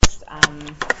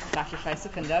Dr. Shai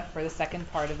Secunda for the second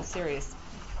part of the series.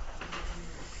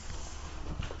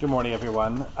 Good morning,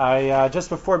 everyone. Just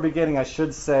before beginning, I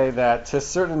should say that to a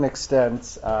certain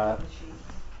extent,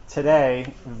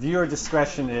 today, viewer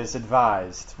discretion is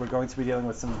advised. We're going to be dealing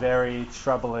with some very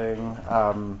troubling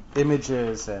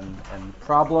images and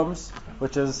problems,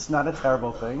 which is not a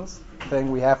terrible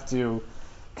thing. We have to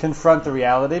confront the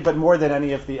reality, but more than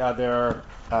any of the other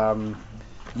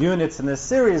units in this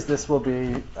series, this will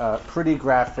be pretty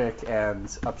graphic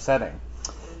and upsetting.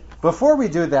 Before we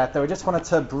do that, though, I just wanted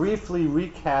to briefly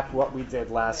recap what we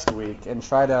did last week and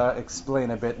try to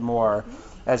explain a bit more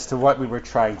as to what we were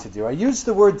trying to do. I used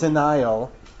the word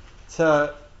denial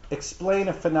to explain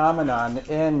a phenomenon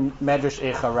in Midrash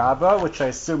Eicha Rabbah, which I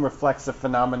assume reflects a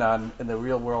phenomenon in the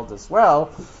real world as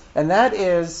well, and that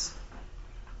is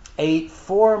a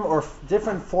form or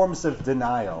different forms of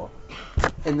denial,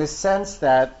 in the sense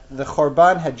that the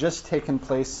Chorban had just taken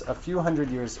place a few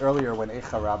hundred years earlier when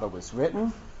Eicha Rabbah was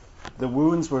written. The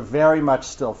wounds were very much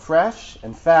still fresh.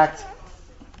 In fact,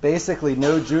 basically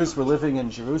no Jews were living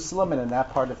in Jerusalem and in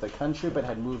that part of the country, but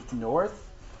had moved north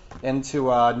into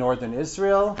northern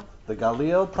Israel, the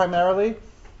Galil primarily.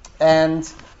 And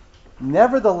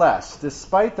nevertheless,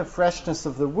 despite the freshness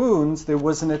of the wounds, there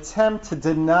was an attempt to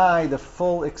deny the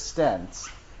full extent,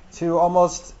 to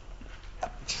almost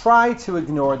try to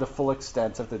ignore the full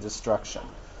extent of the destruction.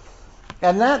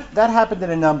 And that happened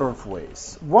in a number of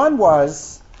ways. One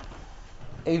was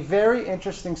a very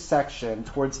interesting section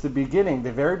towards the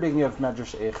very beginning of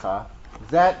Midrash Eicha,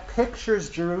 that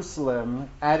pictures Jerusalem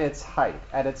at its height,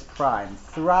 at its prime,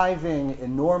 thriving,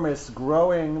 enormous,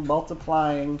 growing,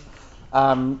 multiplying,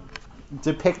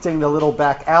 depicting the little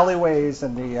back alleyways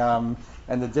and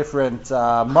the different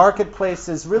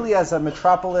marketplaces, really as a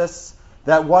metropolis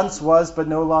that once was but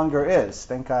no longer is.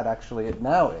 Thank God, actually, it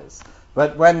now is.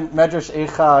 But when Midrash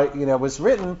Eicha, was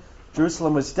written,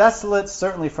 Jerusalem was desolate.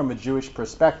 Certainly, from a Jewish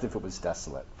perspective, it was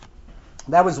desolate.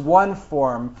 That was one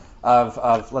form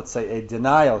of let's say, a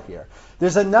denial here.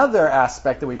 There's another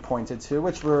aspect that we pointed to,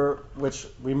 which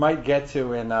we might get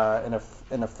to in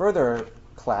a further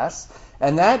class,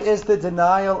 and that is the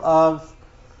denial of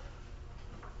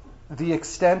the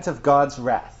extent of God's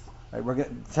wrath.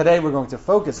 Right? Today we're going to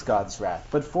focus God's wrath.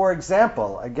 But for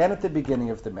example, again at the beginning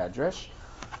of the Midrash,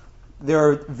 there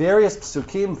are various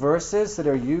psukim, verses, that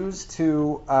are used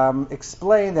to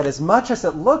explain that as much as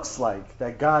it looks like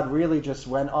that God really just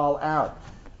went all out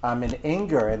in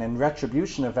anger and in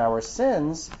retribution of our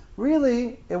sins,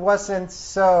 really it wasn't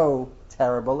so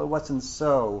terrible. It wasn't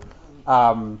so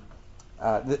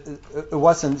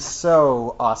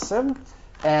awesome.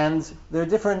 And there are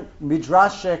different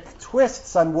midrashic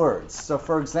twists on words. So,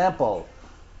 for example,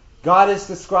 God is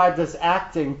described as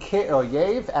acting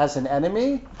ke'oyev, as an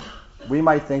enemy. We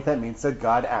might think that means that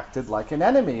God acted like an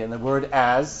enemy, and the word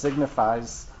 "as"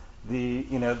 signifies the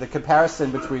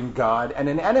comparison between God and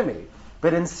an enemy.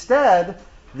 But instead,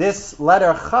 this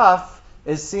letter Chaf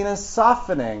is seen as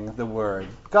softening the word.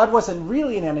 God wasn't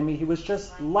really an enemy; he was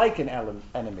just like an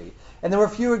enemy. And there were a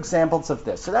few examples of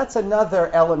this. So that's another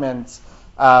element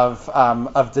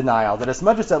of denial. That as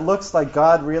much as it looks like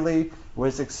God really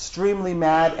was extremely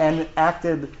mad and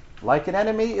acted like an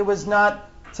enemy, it was not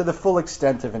to the full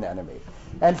extent of an enemy.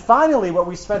 And finally, what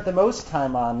we spent the most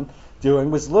time on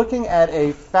doing was looking at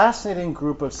a fascinating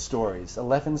group of stories,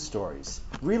 11 stories,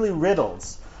 really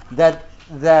riddles,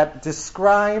 that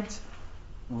described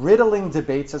riddling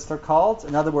debates, as they're called.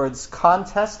 In other words,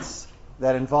 contests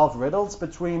that involve riddles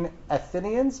between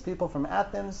Athenians, people from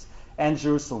Athens, and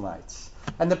Jerusalemites.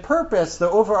 And the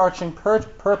overarching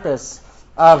purpose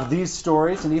of these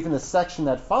stories, and even the section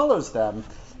that follows them,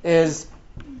 is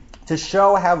to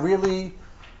show how really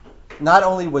not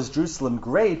only was Jerusalem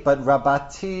great, but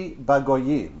Rabati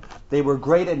Bagoyim. They were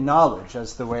great in knowledge,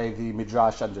 as the way the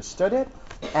Midrash understood it.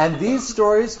 And these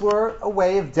stories were a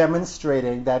way of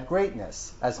demonstrating that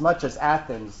greatness. As much as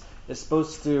Athens is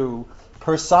supposed to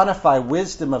personify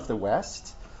wisdom of the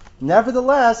West,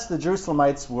 nevertheless, the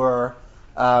Jerusalemites were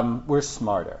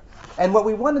smarter. And what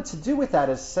we wanted to do with that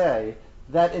is say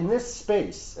that in this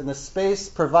space, in the space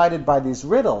provided by these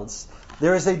riddles,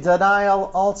 there is a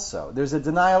denial also. There's a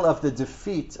denial of the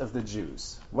defeat of the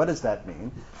Jews. What does that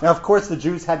mean? Now, of course, the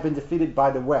Jews had been defeated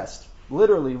by the West,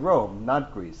 literally Rome,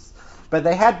 not Greece. But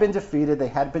they had been defeated, they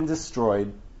had been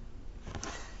destroyed.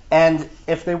 And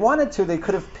if they wanted to, they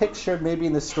could have pictured, maybe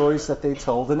in the stories that they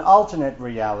told, an alternate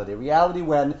reality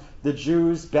when the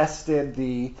Jews bested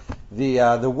the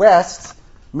West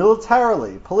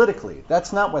militarily, politically.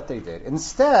 That's not what they did.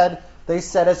 Instead, they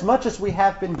said, as much as we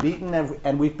have been beaten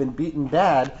and we've been beaten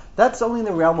bad, that's only in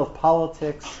the realm of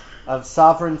politics of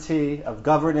sovereignty, of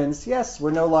governance. Yes,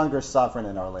 we're no longer sovereign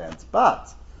in our land,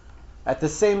 but at the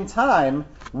same time,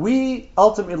 we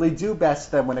ultimately do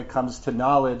best then when it comes to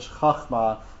knowledge,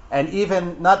 chachma, and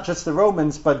even not just the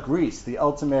Romans, but Greece, the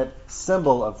ultimate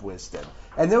symbol of wisdom.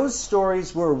 And those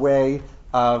stories were a way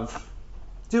of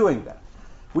doing that.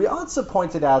 We also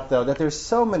pointed out, though, that there's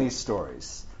so many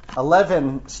stories,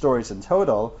 11 stories in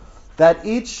total, that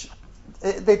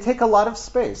they take a lot of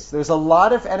space. There's a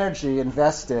lot of energy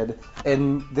invested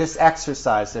in this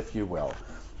exercise, if you will.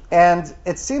 And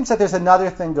it seems that there's another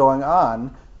thing going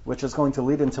on, which is going to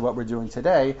lead into what we're doing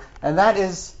today, and that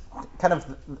is kind of,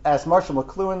 as Marshall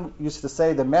McLuhan used to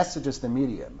say, the message is the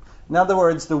medium. In other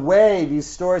words, the way these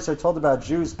stories are told about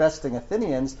Jews besting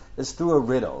Athenians is through a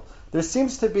riddle. There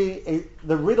seems to be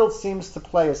the riddle seems to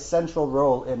play a central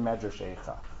role in Midrash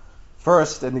Eicha.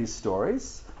 First, in these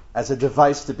stories, as a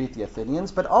device to beat the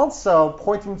Athenians, but also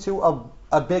pointing to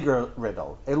a bigger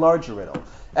riddle, a larger riddle.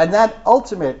 And that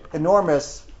ultimate,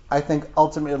 enormous, I think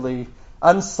ultimately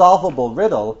unsolvable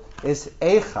riddle is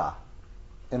Eicha,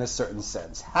 in a certain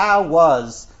sense. How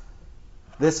was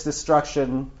this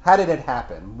destruction, how did it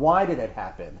happen? Why did it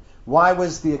happen? Why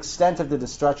was the extent of the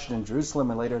destruction in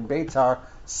Jerusalem and later in Beitar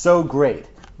so great?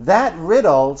 That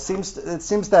riddle seems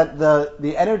that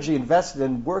the energy invested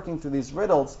in working through these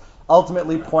riddles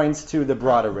ultimately points to the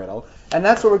broader riddle. And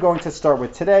that's what we're going to start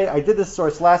with today. I did this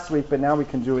source last week, but now we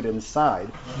can do it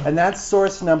inside. And that's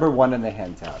source number 1 in the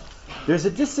handout. There's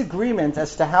a disagreement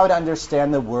as to how to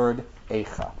understand the word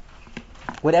Eicha.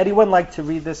 Would anyone like to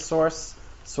read this source?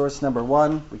 Source number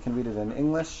 1. We can read it in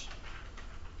English.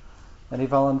 Any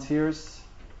volunteers?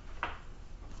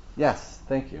 Yes,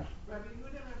 thank you. Rabbi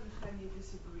Yehuda and Rabbi Nechemia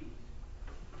disagreed.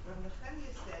 Rabbi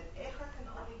Nechemia said, Eicha can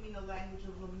only mean a language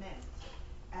of lament,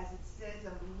 as it says,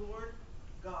 and the Lord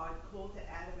God called to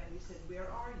Adam and he said, where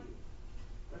are you?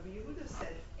 Rabbi Yehuda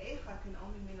said, Eicha can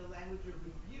only mean a language of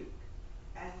rebuke,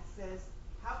 as it says,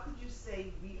 how could you say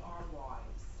we are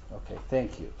wise? Okay,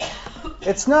 thank you.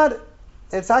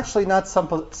 It's actually not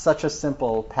such a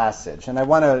simple passage, and I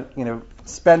want to,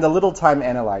 spend a little time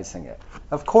analyzing it.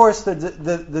 Of course,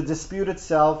 the dispute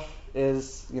itself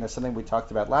is, something we talked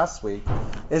about last week,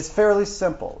 is fairly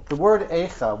simple. The word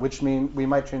Eicha, which we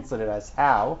might translate it as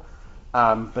how,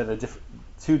 but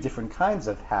two different kinds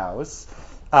of hows,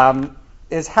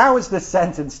 is how is this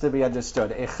sentence to be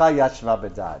understood? Eicha yashva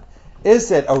bedad.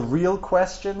 Is it a real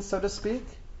question, so to speak?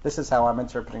 This is how I'm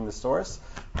interpreting the source.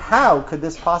 How could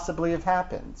this possibly have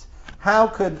happened? How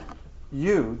could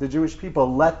you, the Jewish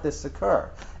people, let this occur?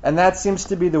 And that seems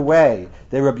to be the way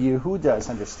that Rabbi Yehuda is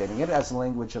understanding it, as a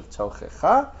language of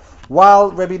tochecha, while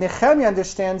Rabbi Nechemia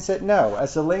understands it, no,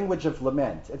 as a language of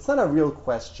lament. It's not a real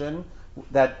question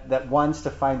that wants to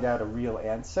find out a real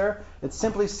answer. It's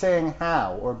simply saying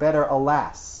how, or better,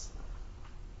 alas.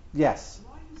 Yes?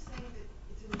 Why are you saying that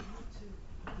it's a rebuke to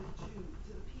the Jew,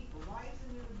 to the people? Why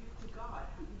isn't it a rebuke to God? How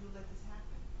could you let this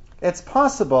happen? It's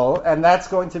possible, and that's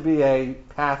going to be a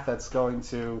path that's going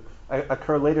to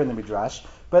occur later in the Midrash.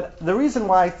 But the reason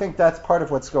why I think that's part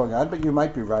of what's going on, but you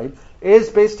might be right, is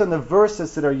based on the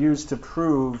verses that are used to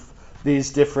prove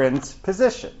these different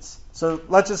positions. So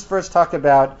let's just first talk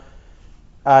about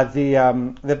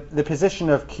the position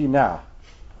of Kina.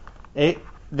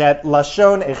 That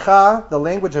Lashon Eicha, the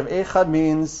language of Eicha,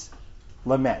 means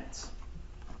lament.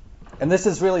 And this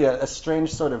is really a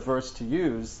strange sort of verse to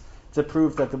use to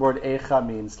prove that the word Eicha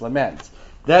means lament.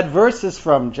 That verse is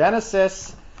from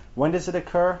Genesis. When does it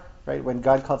occur? Right, when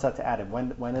God calls out to Adam.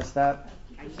 When is that?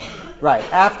 Right,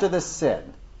 after the sin.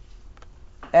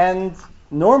 And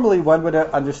normally one would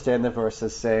understand the verse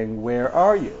as saying, where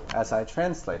are you? As I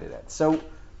translated it. So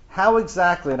how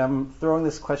exactly, and I'm throwing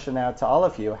this question out to all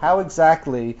of you, how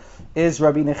exactly is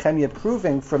Rabbi Nechemia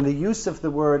proving from the use of the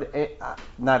word,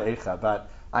 not Eicha, but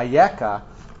Ayeka,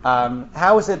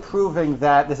 how is it proving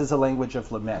that this is a language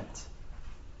of lament?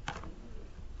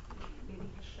 Maybe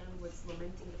Hashem was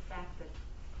lamenting the fact that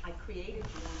I created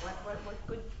you, and what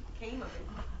good came of it.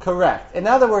 Correct. In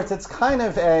other words, it's kind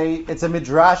of it's a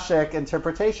midrashic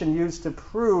interpretation used to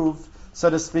prove, so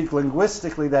to speak,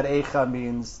 linguistically that Eicha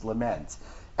means lament.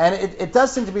 And it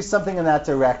does seem to be something in that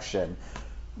direction.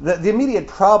 The immediate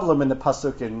problem in the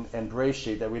Pasuk in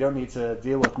Breshit that we don't need to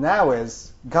deal with now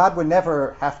is God would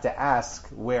never have to ask,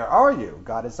 where are you?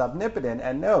 God is omnipotent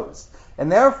and knows.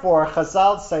 And therefore,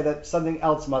 Chazal say that something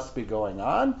else must be going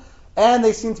on, and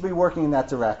they seem to be working in that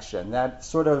direction. That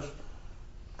sort of,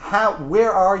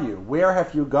 where are you? Where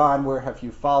have you gone? Where have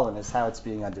you fallen? Is how it's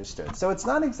being understood. So it's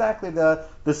not exactly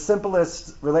the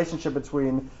simplest relationship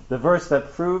between the verse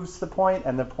that proves the point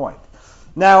and the point.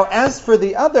 Now, as for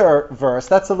the other verse,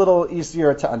 that's a little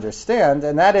easier to understand,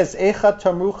 and that is Eicha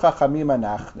Tamu Chachamim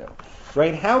Anachnu.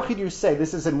 Right? How could you say,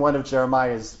 this is in one of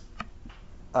Jeremiah's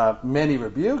many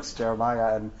rebukes,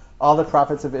 Jeremiah and all the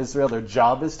prophets of Israel, their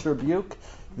job is to rebuke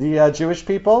the Jewish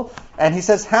people. And he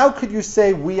says, how could you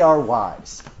say we are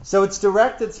wise? So it's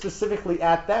directed specifically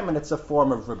at them, and it's a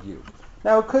form of rebuke.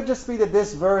 Now, it could just be that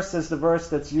this verse is the verse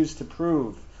that's used to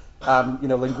prove,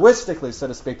 linguistically, so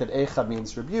to speak, that Eicha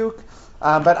means rebuke.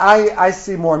 But I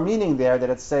see more meaning there, that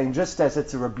it's saying just as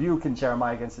it's a rebuke in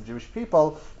Jeremiah against the Jewish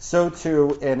people, so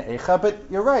too in Eicha. But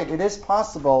you're right, it is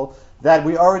possible that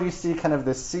we already see kind of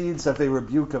the seeds of the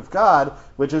rebuke of God,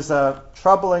 which is a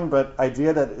troubling but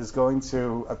idea that is going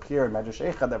to appear in Midrash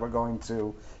Eicha that we're going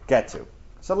to get to.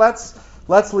 So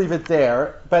let's leave it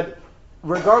there. But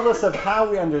regardless of how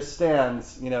we understand,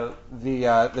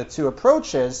 the two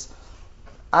approaches,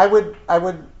 I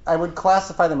would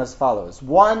classify them as follows.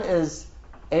 One is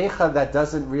Eicha that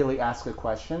doesn't really ask a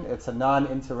question. It's a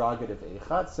non-interrogative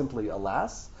Eicha. It's simply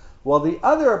alas. While the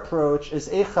other approach is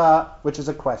Eicha, which is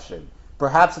a question.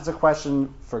 Perhaps it's a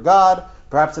question for God.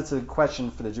 Perhaps it's a question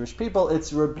for the Jewish people.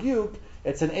 It's rebuke.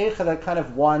 It's an Eicha that kind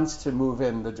of wants to move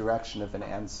in the direction of an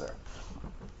answer.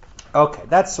 Okay,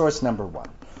 that's source number one.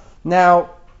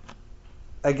 Now,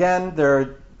 again,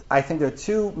 I think there are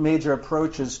two major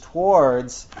approaches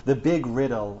towards the big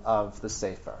riddle of the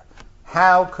Sefer.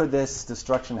 How could this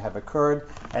destruction have occurred,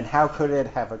 and how could it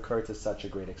have occurred to such a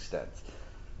great extent?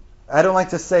 I don't like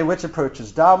to say which approach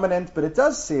is dominant, but it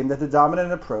does seem that the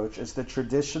dominant approach is the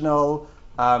traditional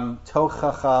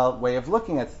tochacha way of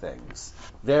looking at things.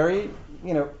 Very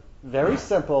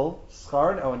simple,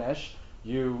 schar and onesh.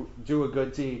 You do a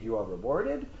good deed, you are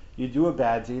rewarded. You do a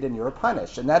bad deed, and you are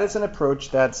punished. And that is an approach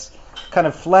that's kind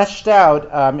of fleshed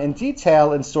out in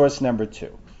detail in source number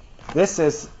 2. This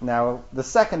is now the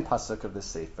second pasuk of the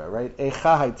Sefer, right?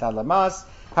 Eicha hayta lamas,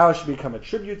 how it should become a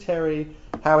tributary,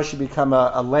 how it should become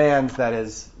a land that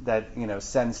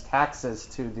sends taxes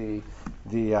to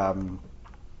the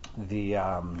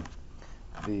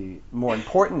more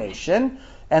important nation.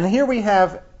 And here we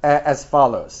have as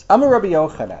follows: Amar Rabbi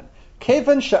Yochanan,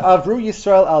 Kevan she'avru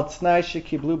Yisrael al t'nai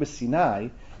shekiblu b'Sinai,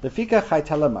 lefikach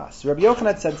hayta lamas. Rabbi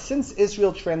Yochanan said, since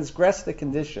Israel transgressed the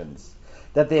conditions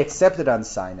that they accepted on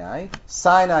Sinai,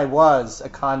 Sinai was a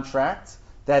contract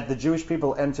that the Jewish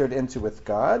people entered into with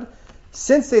God.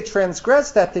 Since they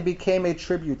transgressed that, they became a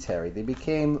tributary. They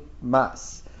became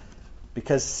mas.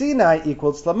 Because Sinai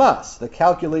equals lamas. The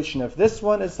calculation of this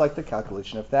one is like the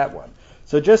calculation of that one.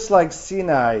 So just like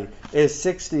Sinai is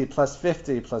 60 plus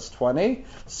 50 plus 20,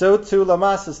 so too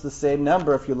lamas is the same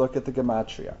number if you look at the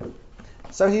gematria.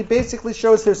 So he basically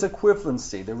shows there's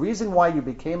equivalency. The reason why you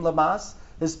became lamas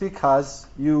is because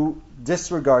you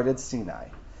disregarded Sinai.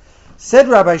 Said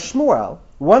Rabbi Shmuel,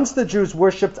 once the Jews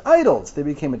worshipped idols, they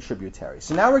became a tributary.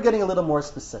 So now we're getting a little more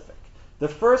specific. The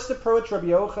first approach, Rabbi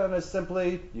Yochanan, is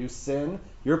simply, you sin,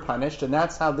 you're punished, and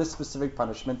that's how this specific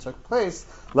punishment took place,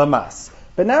 lamas.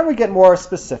 But now we get more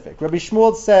specific. Rabbi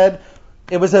Shmuel said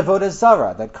it was avodah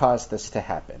zarah that caused this to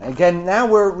happen. Again, now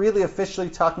we're really officially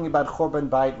talking about Chorban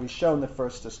Bayit. We've shown the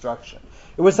first destruction.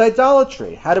 It was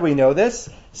idolatry. How do we know this?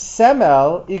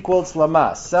 Semel equals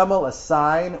lamas. Semel, a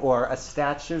sign or a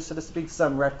statue, so to speak,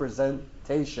 some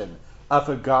representation of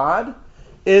a god,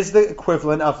 is the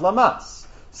equivalent of lamas.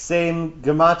 Same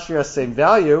gematria, same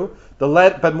value.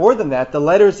 But more than that, the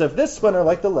letters of this one are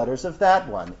like the letters of that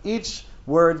one. Each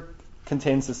word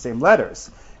contains the same letters.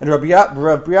 And Rabbi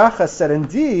Yacha said,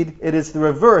 indeed, it is the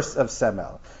reverse of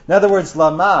semel. In other words,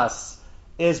 lamas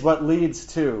is what leads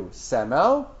to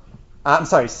semel.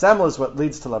 Semel is what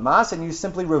leads to lamas, and you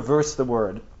simply reverse the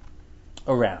word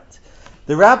around.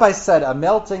 The rabbi said, a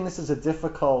melting, this is a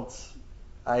difficult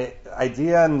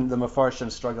idea, and the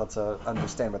Mefarshim struggle to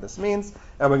understand what this means,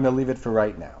 and we're going to leave it for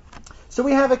right now. So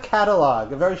we have a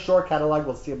catalog, a very short catalog.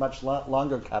 We'll see a much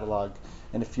longer catalog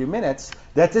in a few minutes,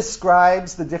 that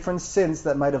describes the different sins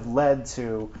that might have led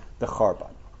to the Chorban.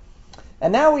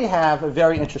 And now we have a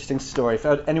very interesting story. If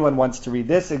anyone wants to read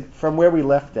this, from where we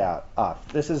left off.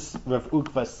 This is Rav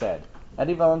Ukva said.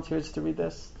 Any volunteers to read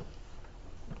this?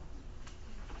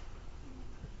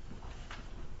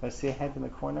 Did I see a hand in the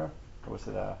corner? Or was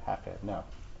it a half hand? No.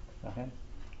 No hand?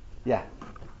 Yeah.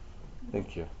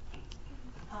 Thank you.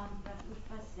 Rav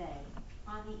Ukva said,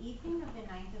 on the evening of the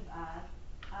 9th of Av,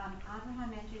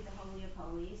 Abraham entered the Holy of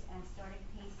Holies and started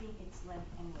pacing its length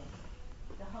and width.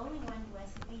 The Holy One,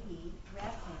 blessed be He,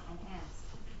 grabbed him and asked,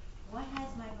 what has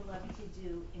my beloved to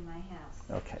do in my house?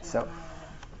 Okay, so,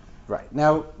 right.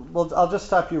 Now, I'll just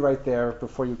stop you right there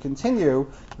before you continue.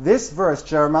 This verse,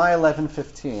 Jeremiah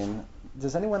 11:15,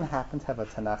 does anyone happen to have a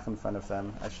Tanakh in front of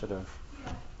them? I should have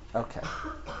Okay.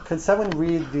 Could someone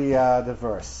read the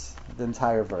verse, the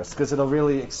entire verse, because it'll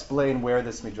really explain where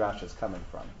this midrash is coming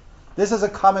from. This is a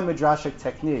common midrashic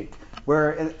technique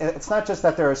where it's not just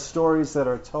that there are stories that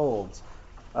are told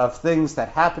of things that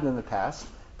happened in the past,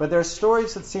 but there are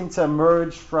stories that seem to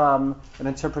emerge from an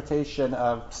interpretation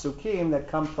of psukim that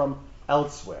come from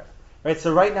elsewhere. Right?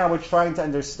 So right now we're trying to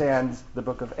understand the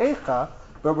book of Eicha,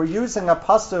 but we're using a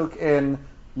pasuk in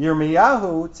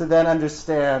Yirmiyahu to then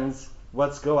understand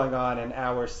what's going on in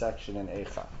our section in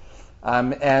Eicha.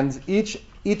 And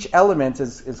each element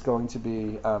is going to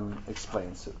be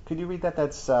explained. So could you read that?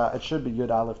 That's it should be Yud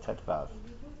Aleph Tet Vav.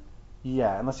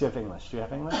 Yeah, unless you have English. Do you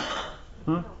have English?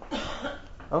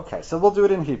 Okay, so we'll do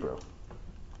it in Hebrew.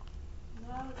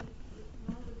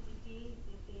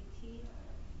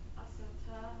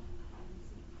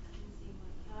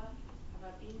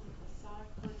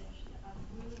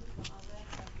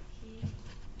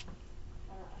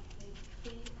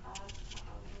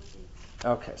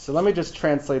 Okay, so let me just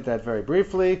translate that very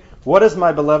briefly. What is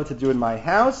my beloved to do in my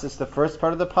house? Is the first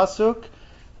part of the pasuk.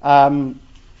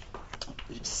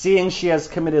 Seeing she has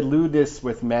committed lewdness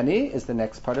with many is the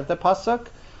next part of the pasuk.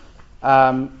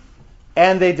 And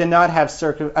they did not have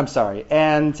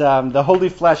and the holy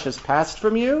flesh has passed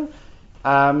from you.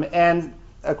 And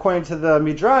according to the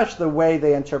Midrash, the way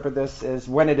they interpret this is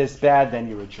when it is bad, then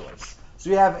you rejoice.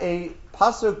 So you have a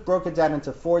pasuk broken down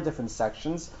into 4 different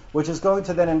sections, which is going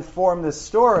to then inform this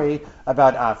story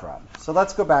about Avram. So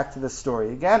let's go back to this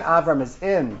story again. Avram is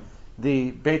in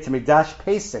the Beit HaMikdash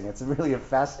pacing. It's really a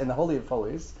fast in the Holy of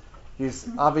Holies. He's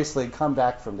obviously come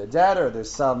back from the dead, or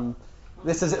there's some.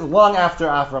 This is long after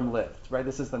Avram lived, right?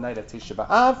 This is the night of Tisha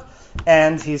B'Av,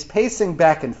 and he's pacing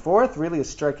back and forth, really a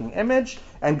striking image.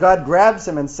 And God grabs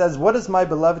him and says, "What is my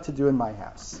beloved to do in my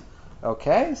house?"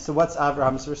 Okay, so what's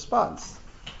Avram's response?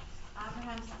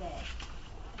 Abraham said,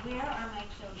 "Where are my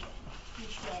children?" He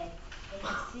said, "They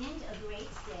have sinned a great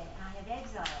sin, and I have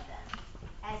exiled them.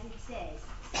 As it says,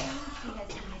 seeing she has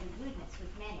committed lewdness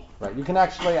with many." Right, you can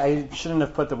actually, I shouldn't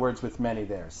have put the words with many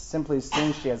there. Simply,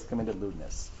 seeing she has committed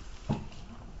lewdness.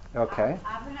 Okay.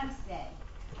 Abraham said,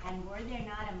 "And were there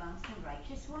not amongst them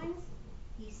righteous ones?"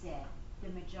 He said, "The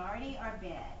majority are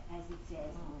bad, as it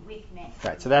says, with many."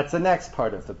 Right, so that's the next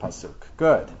part of the pasuk.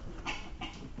 Good.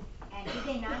 "And did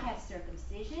they not have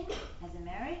circumcision as a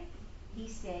merit?" He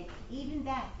said, "Even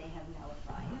that they have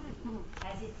nullified.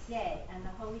 As it said, and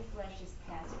the holy flesh is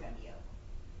passed from you.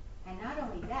 And not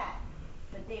only that,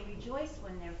 but they rejoice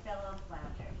when their fellow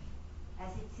flounder.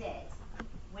 As it says,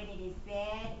 when it is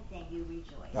bad, then you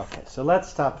rejoice." Okay, so let's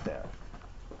stop there.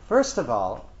 First of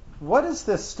all, what does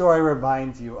this story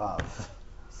remind you of?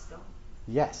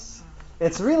 Yes.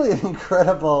 It's really an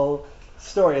incredible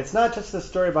story. It's not just a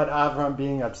story about Avram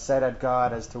being upset at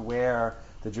God as to where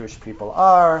the Jewish people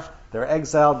are. They're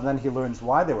exiled, and then he learns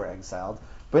why they were exiled.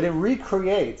 But it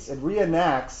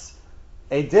reenacts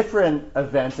a different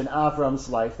event in Avram's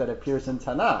life that appears in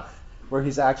Tanakh, where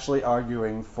he's actually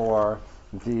arguing for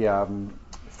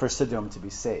Sodom to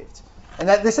be saved. And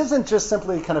that this isn't just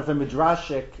simply kind of a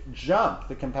midrashic jump,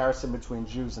 the comparison between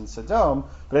Jews and Sodom,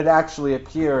 but it actually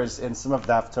appears in some of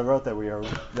the Haftarot that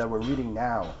we're reading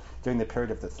now during the period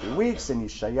of the 3 weeks, in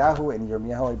Yeshayahu and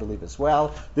Yirmiyahu, I believe, as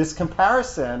well. This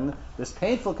comparison, this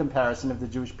painful comparison of the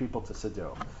Jewish people to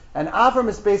Sodom. And Avram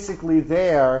is basically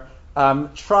there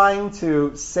trying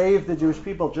to save the Jewish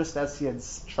people just as he had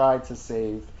tried to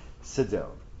save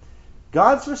Sodom.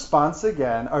 God's response,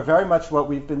 again, are very much what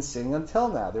we've been seeing until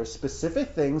now. There's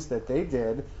specific things that they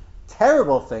did,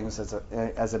 terrible things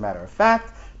as a matter of fact.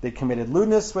 They committed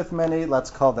lewdness with many. Let's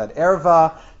call that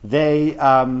erva.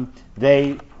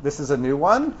 This is a new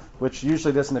one, which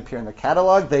usually doesn't appear in the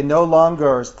catalog. They no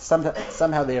longer,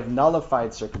 somehow they have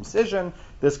nullified circumcision.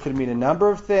 This could mean a number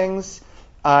of things.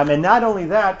 And not only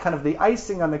that, kind of the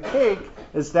icing on the cake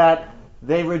is that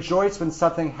they rejoice when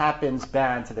something happens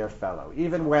bad to their fellow.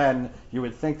 Even when you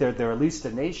would think they're at least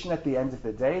a nation at the end of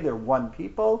the day, they're one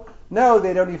people. No,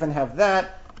 they don't even have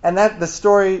that. And that the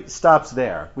story stops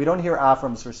there. We don't hear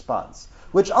Avram's response.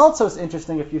 Which also is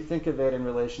interesting if you think of it in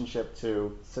relationship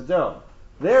to Sodom.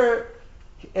 In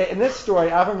this story,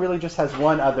 Avram really just has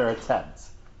one other attempt.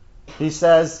 He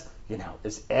says,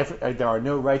 there are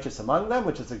no righteous among them,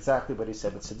 which is exactly what he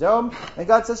said with Sodom. And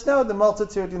God says, no, the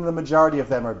multitude and the majority of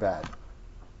them are bad.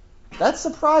 That's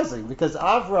surprising, because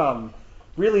Avram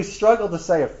really struggled to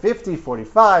say a 50,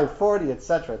 45, 40,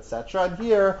 etc., etc. And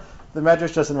here, the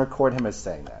Midrash doesn't record him as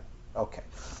saying that. Okay,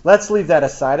 let's leave that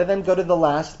aside and then go to the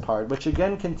last part, which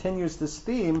again continues this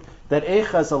theme that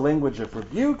Eicha is a language of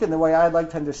rebuke, and the way I'd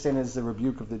like to understand it is the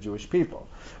rebuke of the Jewish people.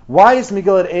 Why is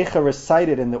Megillat Eicha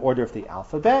recited in the order of the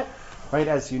alphabet? Right,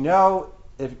 as you know,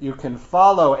 if you can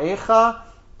follow Eicha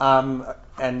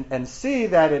and see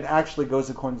that it actually goes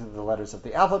according to the letters of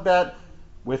the alphabet,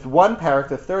 with one parak,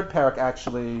 the third parak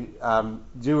actually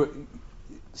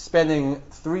spending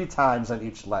 3 times on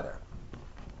each letter.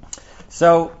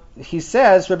 So he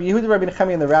says, Rabbi Yehuda, Rabbi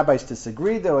Nechemiah, and the rabbis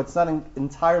disagree, though it's not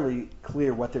entirely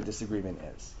clear what their disagreement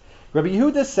is. Rabbi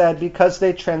Yehuda said, because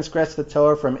they transgressed the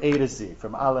Torah from A to Z,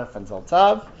 from Aleph until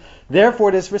Tav, therefore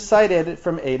it is recited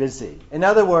from A to Z. In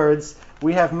other words,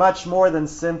 we have much more than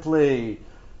simply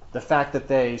the fact that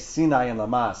they, Sinai and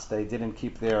Lamas, they didn't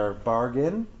keep their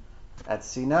bargain at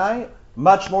Sinai,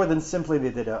 much more than simply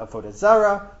they did a Avodah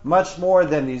Zarah, much more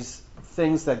than these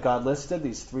things that God listed,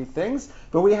 these 3 things,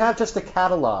 but we have just a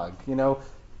catalog,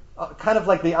 kind of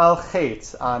like the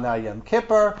Al-Chet on Yom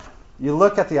Kippur. You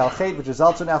look at the Al-Chet, which is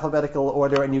also in alphabetical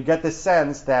order, and you get the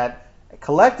sense that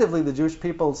collectively the Jewish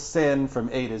people sin from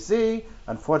A to Z.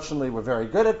 Unfortunately, we're very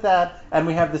good at that, and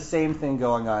we have the same thing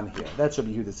going on here. That's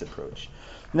Rabbi Yehuda's approach.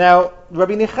 Now,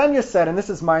 Rabbi Nechemiah said, and this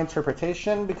is my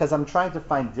interpretation because I'm trying to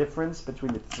find difference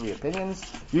between the 3 opinions.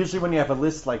 Usually when you have a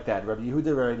list like that, Rabbi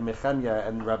Yehuda, Rabbi Nechemiah,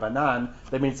 and Rabbanan,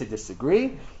 that means they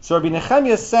disagree. So Rabbi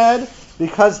Nechemiah said,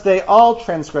 because they all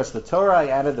transgressed the Torah, I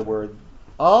added the word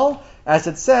all, as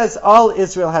it says, all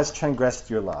Israel has transgressed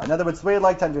your law. In other words, the way I'd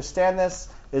like to understand this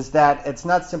is that it's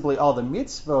not simply all the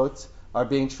mitzvot are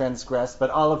being transgressed, but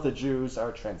all of the Jews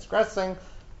are transgressing.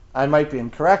 I might be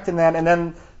incorrect in that. And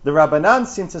then the Rabbanan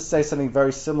seem to say something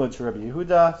very similar to Rabbi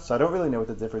Yehuda, so I don't really know what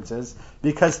the difference is,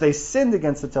 because they sinned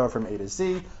against the Torah from A to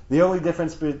Z. The only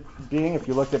difference being, if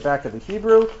you look back at the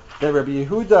Hebrew, that Rabbi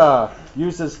Yehuda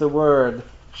uses the word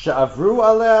she'avru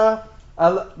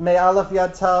aleh me'alef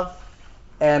yad tav,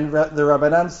 and the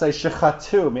Rabbanan say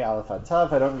shechatu me'alef yad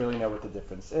tav. I don't really know what the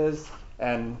difference is,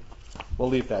 and we'll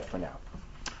leave that for now.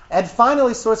 And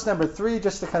finally, source number 3,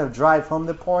 just to kind of drive home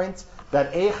the point,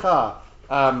 that Eicha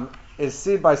is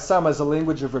seen by some as a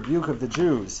language of rebuke of the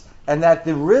Jews, and that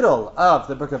the riddle of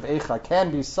the book of Eicha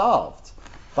can be solved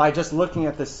by just looking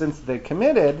at the sins that they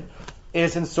committed,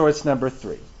 is in source number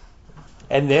 3.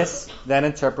 And this then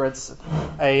interprets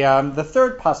the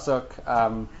third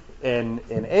pasuk in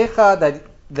Eicha,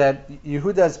 that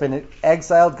Yehuda has been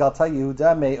exiled, Galta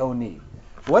Yehuda Me'oni.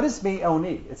 What is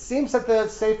Me'oni? It seems that the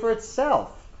Sefer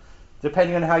itself,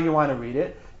 depending on how you want to read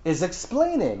it, is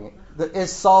explaining,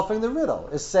 is solving the riddle,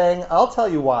 is saying, I'll tell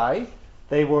you why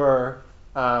they were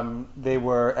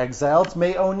exiled,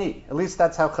 Me'oni. At least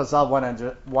that's how Chazal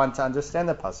want to understand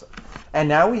the pasuk. And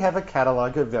now we have a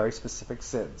catalog of very specific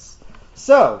sins.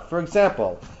 So, for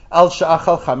example, Al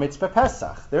Sha'achal Chametz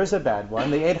B'Pesach. There's a bad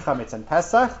one. They ate Chametz in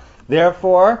Pesach,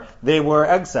 therefore they were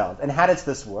exiled. And how does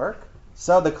this work?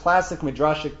 So the classic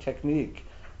Midrashic technique,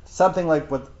 something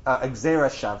like with Gzera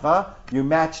Shava, you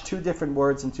match 2 different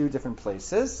words in 2 different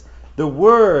places. The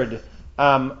word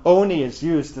oni is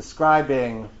used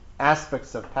describing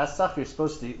aspects of Pesach. You're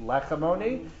supposed to eat lechem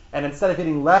oni, and instead of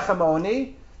eating lechem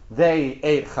oni, they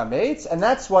ate chametz, and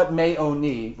that's what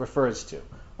me'oni refers to.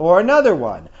 Or another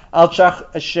one, al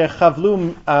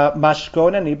shechavlu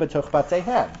mashkon ani b'toch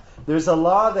batehem. There's a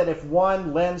law that if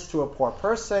one lends to a poor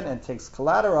person and takes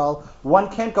collateral, one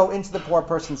can't go into the poor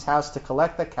person's house to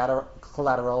collect the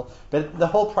collateral, but the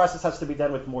whole process has to be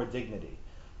done with more dignity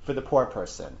for the poor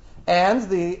person. And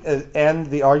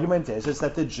the argument is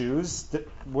that the Jews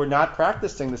were not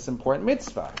practicing this important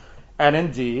mitzvah. And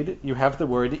indeed, you have the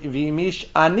word v'imish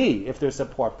ani, if there's a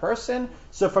poor person.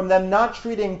 So from them not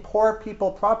treating poor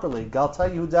people properly, Galta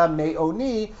Yehuda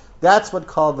Me'oni, that's what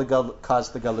caused the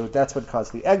galut, that's what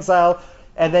caused the exile.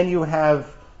 And then you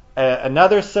have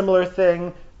another similar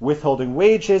thing, withholding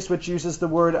wages, which uses the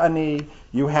word ani.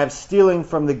 You have stealing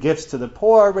from the gifts to the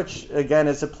poor, which again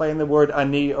is applying the word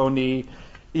ani, oni,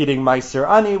 eating meiser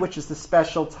ani, which is the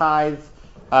special tithe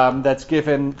that's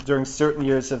given during certain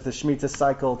years of the Shemitah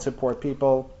cycle to poor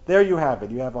people. There you have it.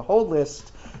 You have a whole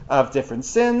list of different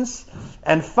sins.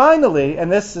 And finally,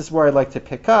 and this is where I'd like to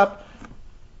pick up,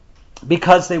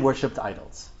 because they worshipped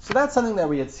idols. So that's something that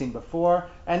we had seen before,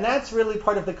 and that's really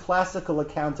part of the classical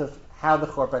account of how the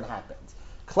Churban happened.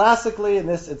 Classically, and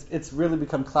it's really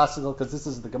become classical because this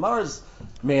is the Gemara's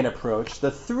main approach,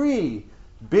 the 3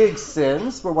 big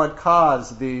sins were what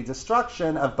caused the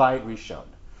destruction of Bayit Rishon.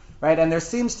 Right, and they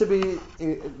seem to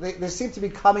be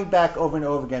coming back over and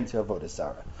over again to Avodah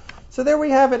Zarah. So there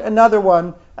we have it,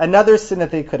 another sin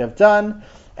that they could have done,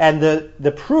 and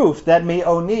the proof that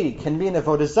Me'oni can mean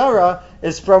Avodah Zarah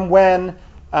is from when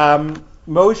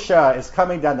Moshe is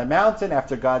coming down the mountain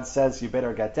after God says you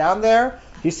better get down there.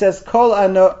 He says, Kol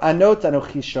anot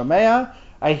anochi shomea,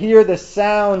 I hear the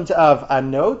sound of a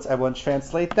note, I won't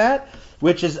translate that,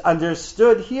 which is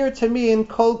understood here to mean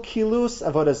kol kilus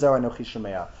avodah zarah anochi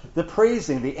shomea. The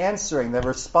praising, the answering, the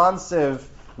responsive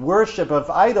worship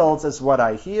of idols is what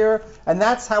I hear, and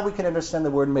that's how we can understand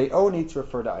the word me'oni to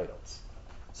refer to idols.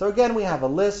 So again, we have a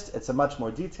list. It's a much more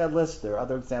detailed list. There are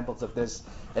other examples of this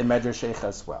in Midrash Eicha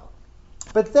as well.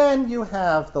 But then you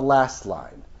have the last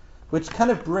line, which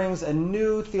kind of brings a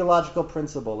new theological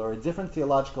principle or a different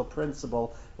theological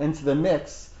principle into the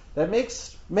mix that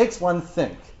makes one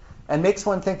think. And makes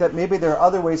one think that maybe there are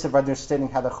other ways of understanding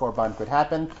how the Chorban could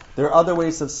happen. There are other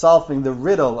ways of solving the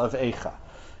riddle of Eicha.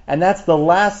 And that's the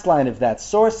last line of that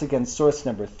source, again, source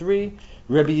number 3.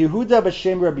 Rabbi Yehuda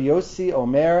b'shem Rabbi Yossi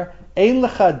Omer, Ein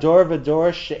lecha dor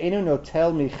v'dor she'enu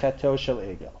notel micheto shel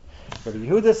egel. Rabbi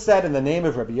Yehuda said in the name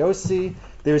of Rabbi Yossi,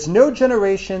 there is no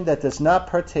generation that does not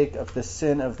partake of the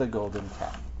sin of the golden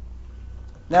calf.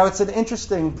 Now, it's an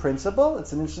interesting principle.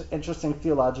 It's an interesting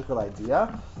theological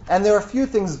idea. And there are a few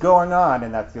things going on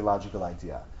in that theological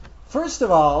idea. First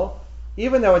of all,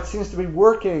 even though it seems to be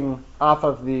working off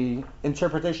of the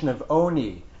interpretation of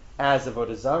Oni as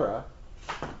avodah zarah,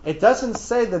 it doesn't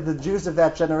say that the Jews of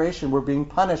that generation were being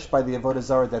punished by the avodah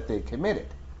zarah that they committed.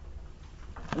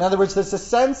 In other words, there's a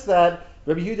sense that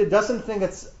Rabbi Yehuda doesn't think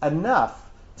it's enough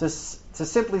to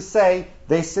simply say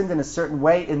they sinned in a certain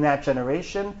way in that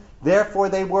generation, therefore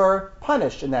they were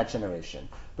punished in that generation.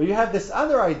 But you have this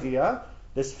other idea,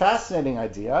 this fascinating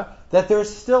idea, that there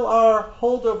still are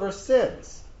holdover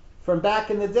sins from back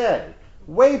in the day,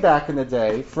 way back in the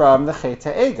day from the Chet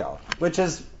HaEgel, which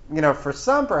is, for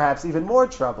some perhaps even more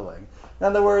troubling. In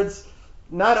other words,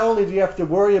 not only do you have to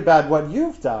worry about what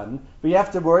you've done, but you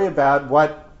have to worry about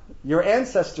what your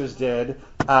ancestors did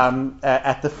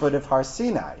at the foot of Har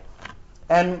Sinai.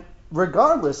 And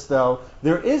regardless, though,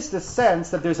 there is the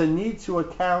sense that there's a need to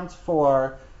account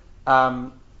for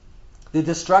the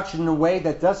destruction in a way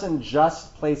that doesn't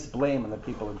just place blame on the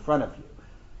people in front of you.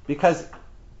 Because,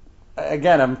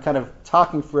 again, I'm kind of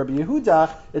talking for Rabbi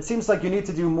Yehuda, it seems like you need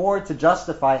to do more to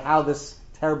justify how this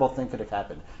terrible thing could have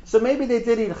happened. So maybe they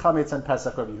did eat chametz on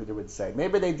Pesach, Rabbi Yehuda would say.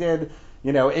 Maybe they did,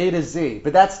 A to Z.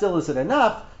 But that still isn't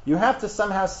enough. You have to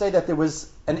somehow say that there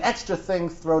was an extra thing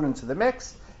thrown into the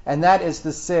mix, and that is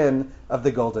the sin of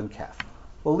the golden calf.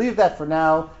 We'll leave that for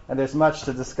now, and there's much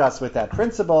to discuss with that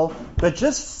principle, but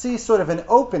just see sort of an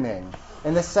opening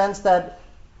in the sense that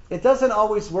it doesn't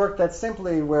always work that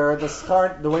simply where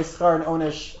the way Schar and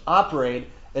Onish operate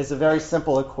is a very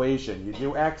simple equation. You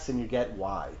do X and you get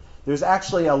Y. There's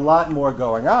actually a lot more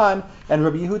going on, and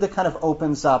Rabbi Yehuda kind of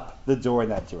opens up the door in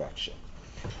that direction.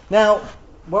 Now,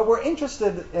 what we're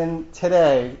interested in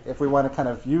today, if we want to kind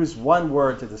of use one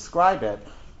word to describe it,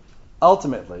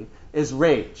 ultimately, is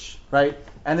rage, right?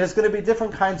 And there's going to be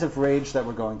different kinds of rage that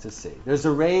we're going to see. There's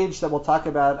a rage that we'll talk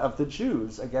about of the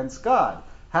Jews against God.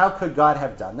 How could God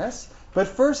have done this? But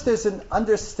first, there's an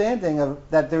understanding of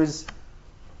that there's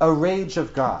a rage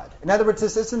of God. In other words,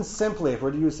 this isn't simply, if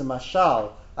we're to use a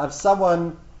mashal, of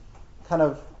someone kind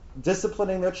of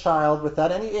disciplining their child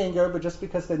without any anger, but just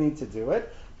because they need to do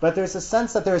it. But there's a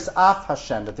sense that there's af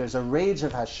Hashem, that there's a rage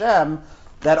of Hashem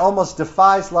that almost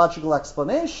defies logical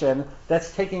explanation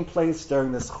that's taking place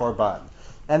during this Chorban.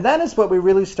 And that is what we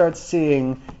really start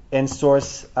seeing in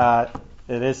source, it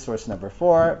is source number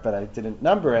 4, but I didn't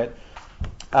number it,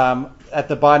 at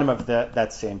the bottom of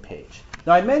that same page.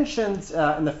 Now I mentioned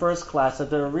in the first class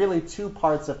that there are really 2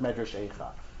 parts of Midrash Eicha.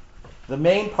 The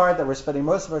main part that we're spending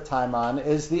most of our time on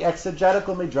is the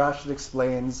exegetical midrash that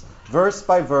explains verse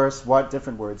by verse what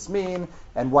different words mean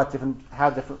and what different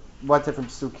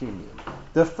psukim mean.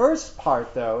 The first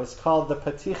part, though, is called the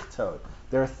Patich Tod.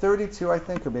 There are 32, I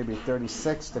think, or maybe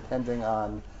 36, depending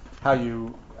on how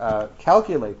you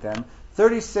calculate them.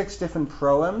 36 different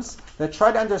proems that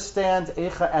try to understand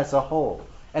Eicha as a whole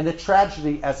and the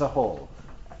tragedy as a whole.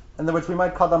 In other words, we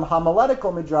might call them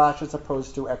homiletical midrash as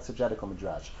opposed to exegetical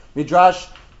midrash. Midrash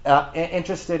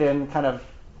interested in kind of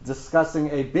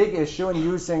discussing a big issue and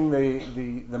using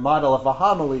the model of a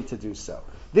homily to do so.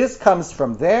 This comes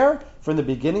from there, from the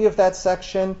beginning of that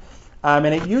section, and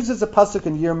it uses a pasuk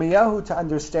in Yirmiyahu to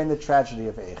understand the tragedy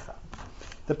of Eicha.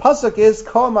 The pasuk is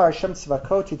Ko amar Hashem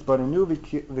tzvakot yitbonenu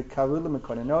v'karu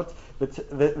l'mekonenot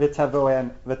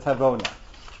v'tavona.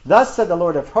 Thus said the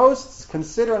Lord of hosts,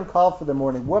 consider and call for the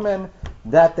mourning woman,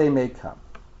 that they may come.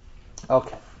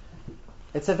 Okay.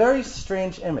 It's a very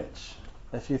strange image,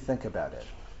 if you think about it.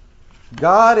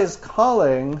 God is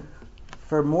calling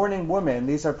for mourning women.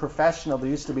 These are they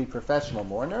used to be professional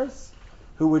mourners,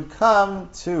 who would come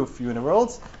to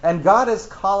funerals, and God is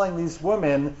calling these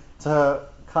women to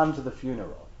come to the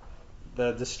funeral.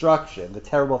 The destruction, the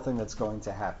terrible thing that's going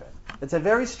to happen. It's a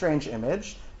very strange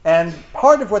image, and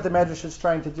part of what the Midrash is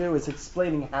trying to do is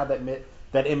explaining how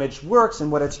that image works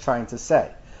and what it's trying to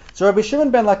say. So Rabbi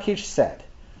Shimon ben Lakish said,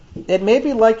 it may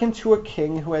be likened to a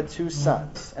king who had two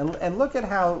sons. And look at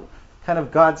how kind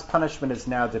of God's punishment is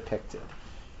now depicted.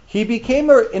 He became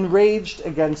enraged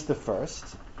against the first,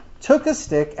 took a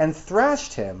stick and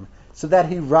thrashed him so that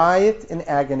he writhed in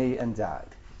agony and died.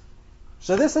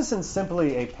 So this isn't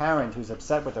simply a parent who's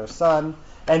upset with their son,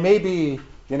 and maybe,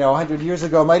 100 years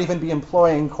ago might even be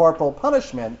employing corporal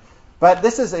punishment, but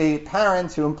this is a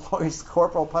parent who employs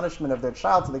corporal punishment of their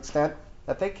child to the extent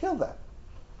that they kill them.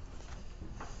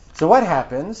 So what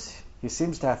happens? He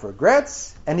seems to have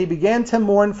regrets, and he began to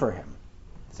mourn for him.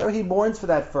 So he mourns for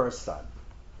that first son.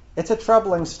 It's a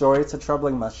troubling story, it's a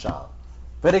troubling mashal.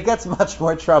 But it gets much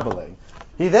more troubling.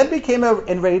 He then became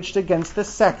enraged against the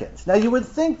second. Now you would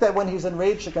think that when he's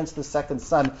enraged against the second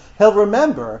son, he'll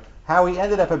remember how he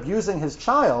ended up abusing his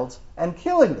child and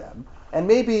killing them, and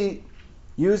maybe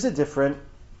use a different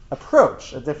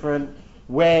approach, a different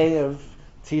way of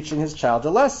teaching his child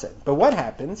a lesson. But what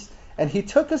happens? And he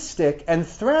took a stick and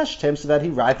thrashed him so that he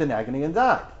writhed in agony and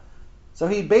died. So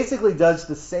he basically does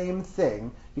the same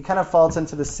thing. He kind of falls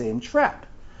into the same trap.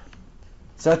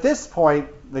 So at this point,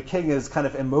 the king is kind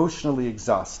of emotionally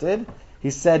exhausted. He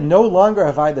said, no longer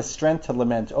have I the strength to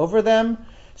lament over them,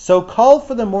 so call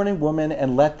for the mourning woman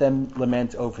and let them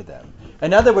lament over them.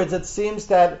 In other words, it seems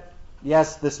that,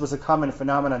 yes, this was a common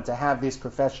phenomenon to have these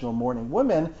professional mourning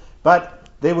women, but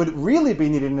they would really be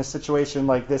needed in a situation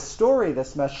like this story,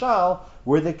 this mashal,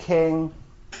 where the king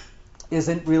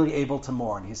isn't really able to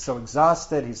mourn. He's so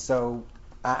exhausted, he's so,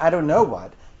 I don't know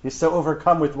what, he's so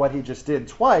overcome with what he just did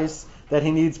twice that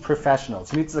he needs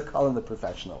professionals. He needs to call in the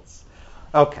professionals.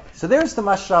 Okay, so there's the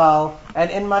mashal,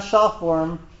 and in mashal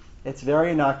form, it's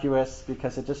very innocuous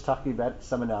because it's just talking about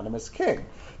some anonymous king.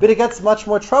 But it gets much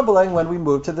more troubling when we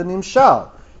move to the nimshal.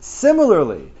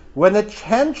 Similarly, when the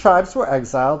 10 tribes were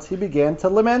exiled, he began to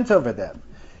lament over them.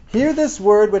 Hear this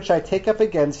word which I take up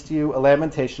against you, a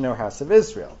lamentation, O house of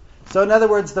Israel. So in other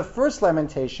words, the first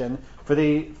lamentation for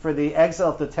the exile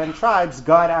of the 10 tribes,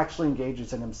 God actually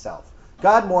engages in himself.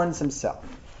 God mourns himself.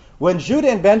 When Judah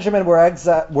and Benjamin were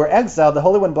exiled, the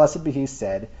Holy One, blessed be he,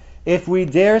 said, if we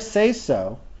dare say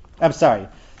so,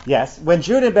 when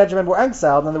Judah and Benjamin were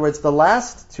exiled, in other words, the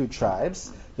last 2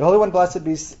 tribes, the Holy One, blessed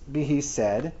be he,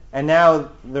 said, and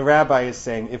now the rabbi is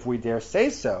saying, if we dare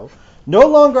say so, no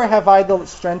longer have I the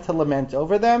strength to lament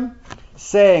over them,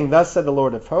 saying, thus said the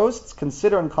Lord of hosts,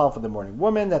 consider and call for the mourning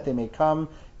woman, that they may come,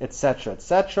 etc.,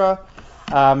 etc.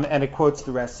 And it quotes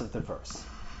the rest of the verse.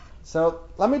 So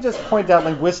let me just point out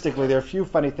linguistically, there are a few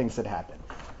funny things that happen.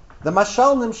 The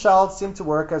mashal and nimshal seem to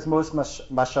work as most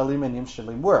mashalim and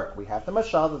nimshalim work. We have the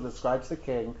mashal that describes the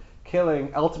king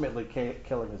ultimately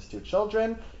killing his 2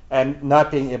 children and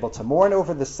not being able to mourn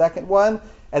over the second one.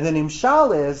 And the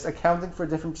nimshal is accounting for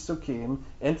different psukim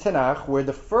in Tanakh where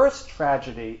the first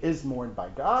tragedy is mourned by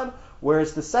God,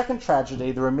 whereas the second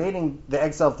tragedy, the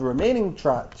exile of the remaining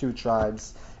 2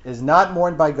 tribes, is not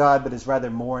mourned by God, but is rather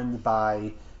mourned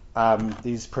by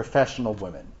these professional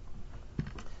women.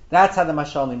 That's how the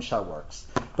mashal nimshal works.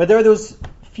 But there are those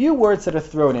few words that are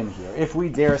thrown in here, if we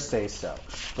dare say so,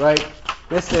 right?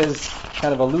 This is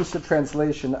kind of a loose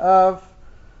translation of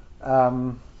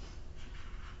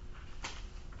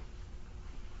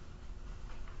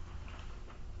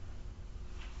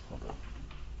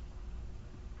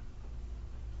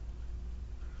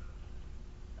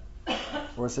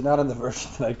or is it not in the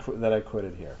version that I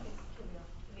quoted here?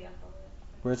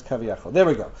 Where's Kaviyachol? There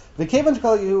we go. The Kevan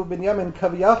Kol Yehu Binyamin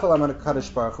Kaviyachol Amar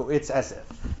Kadosh Baruch Hu. It's as if.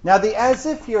 Now the as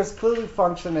if here is clearly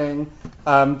functioning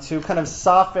to kind of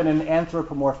soften an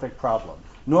anthropomorphic problem.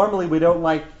 Normally we don't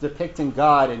like depicting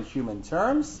God in human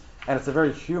terms, and it's a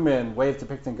very human way of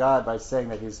depicting God by saying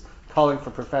that he's calling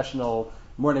for professional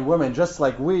mourning women, just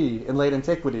like we in late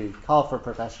antiquity call for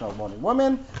professional mourning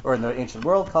women, or in the ancient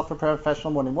world call for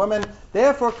professional mourning women.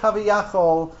 Therefore,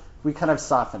 Kaviyachol, we kind of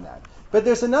soften that. But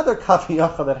there's another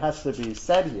kaviyachol that has to be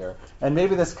said here, and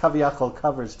maybe this kaviyachol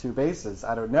covers 2 bases,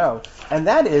 I don't know. And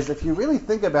that is, if you really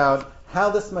think about how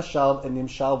this mashal and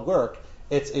nimshal work,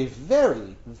 it's a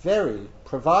very, very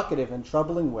provocative and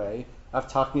troubling way of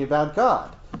talking about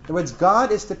God. In other words,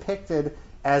 God is depicted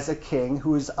as a king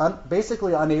who is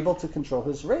basically unable to control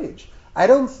his rage. I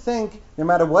don't think, no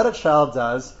matter what a child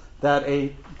does, that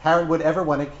a parent would ever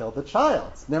want to kill the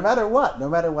child, no matter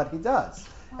what he does.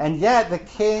 And yet the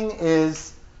king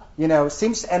is, in the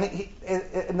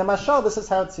mashal, this is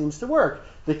how it seems to work.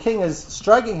 The king is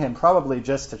striking him probably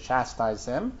just to chastise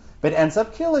him, but ends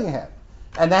up killing him.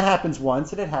 And that happens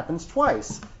once, and it happens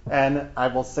twice. And I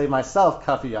will say myself,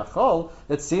 kafi yachol,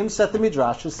 it seems that the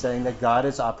Midrash is saying that God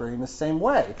is operating the same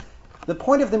way. The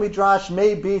point of the Midrash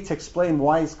may be to explain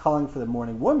why he's calling for the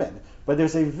mourning woman, but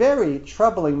there's a very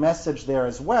troubling message there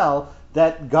as well,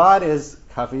 that God is,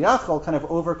 kafi yachol, kind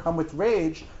of overcome with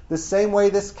rage, the same way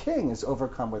this king is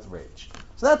overcome with rage.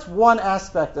 So that's one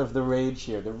aspect of the rage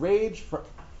here, the rage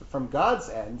from God's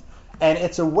end, and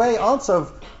it's a way also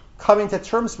of coming to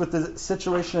terms with the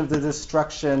situation of the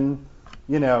destruction,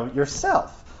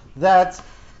 yourself. That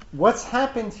what's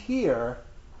happened here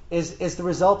is the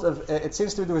result of, it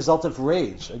seems to be the result of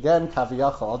rage. Again,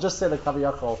 kaviyachol. I'll just say the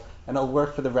kaviyachol, and it'll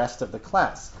work for the rest of the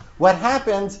class. What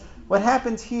happened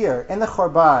here in the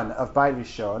Chorban of Bayit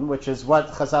Rishon, which is what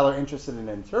Chazal are interested in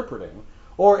interpreting,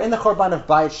 or in the Chorban of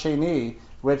Bayit Sheni,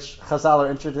 which Chazal are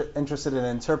interested in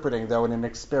interpreting, though in an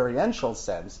experiential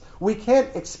sense, we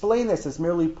can't explain this as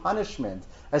merely punishment,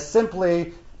 as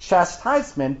simply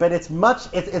chastisement, but it's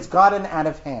gotten out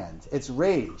of hand. It's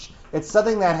rage. It's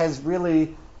something that has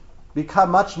really become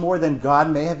much more than God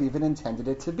may have even intended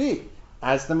it to be.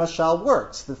 As the mashal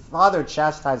works, the father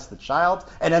chastises the child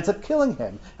and ends up killing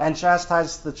him, and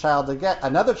chastises the child again,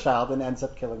 another child, and ends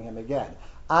up killing him again.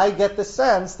 I get the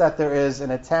sense that there is an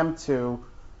attempt to,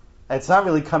 it's not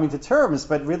really coming to terms,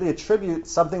 but really attribute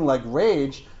something like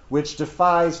rage, which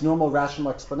defies normal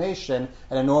rational explanation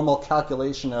and a normal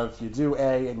calculation of you do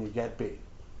A and you get B.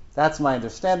 That's my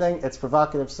understanding. It's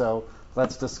provocative, so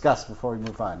let's discuss before we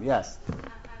move on. Yes? I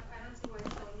don't see why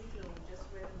it's so unusual. We just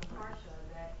read in the Parsha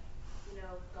that,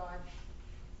 God,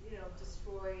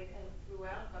 destroyed and threw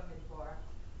out Bamidbar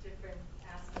different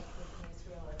aspects of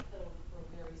Israel are killed for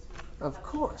various reasons. Of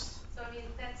course. So,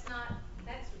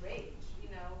 that's rage,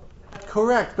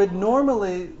 Correct, but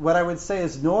normally, what I would say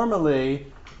is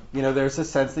there's a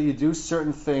sense that you do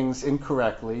certain things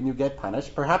incorrectly and you get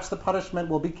punished. Perhaps the punishment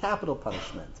will be capital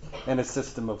punishment in a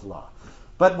system of law.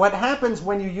 But what happens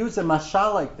when you use a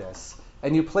mashal like this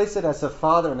and you place it as a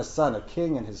father and a son, a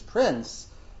king and his prince,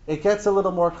 it gets a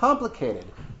little more complicated.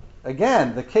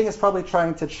 Again, the king is probably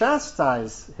trying to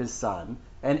chastise his son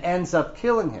and ends up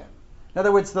killing him. In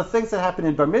other words, the things that happened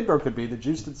in Bamidbar could be the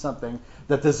Jews did something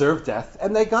that deserved death,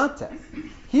 and they got death.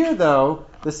 Here, though,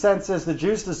 the sense is the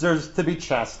Jews deserved to be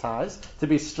chastised, to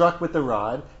be struck with the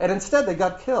rod, and instead they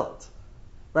got killed.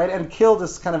 Right? And killed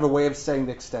is kind of a way of saying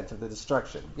the extent of the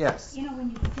destruction. Yes?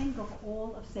 When you think of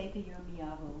all of Sefer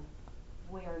Yirmiyahu,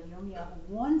 where Yirmiyahu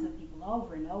warns the people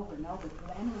over and over and over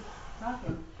through endless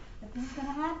talking, that this is going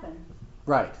to happen.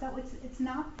 Right. So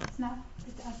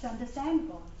it's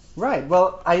understandable. Right.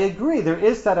 Well, I agree. There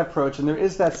is that approach, and there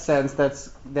is that sense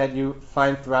that you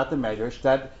find throughout the Midrash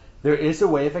that there is a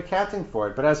way of accounting for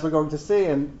it. But as we're going to see,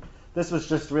 and this was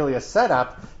just really a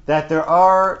setup, that there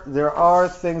are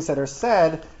things that are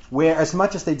said where, as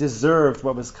much as they deserved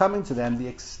what was coming to them, the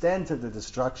extent of the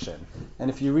destruction. And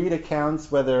if you read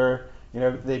accounts, whether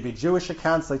they be Jewish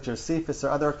accounts like Josephus or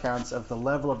other accounts of the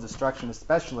level of destruction,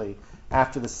 especially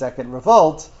after the second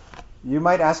revolt, you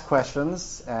might ask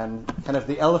questions, and kind of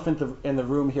the elephant in the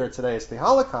room here today is the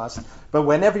Holocaust, but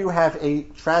whenever you have a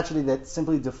tragedy that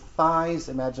simply defies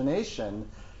imagination,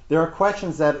 there are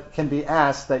questions that can be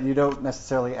asked that you don't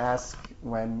necessarily ask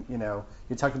when, you're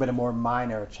talking about a more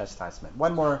minor chastisement.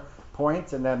 One more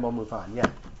point, and then we'll move on. Yeah?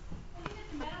 I think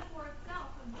that the metaphor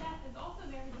itself of death is also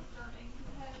very disturbing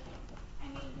because,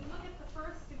 you look at the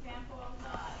first example of the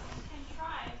 10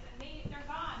 tribes, and they're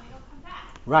gone, they don't come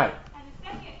back. Right. And the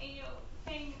second,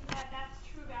 saying that that's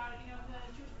true about, the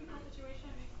Jewish people situation,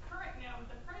 the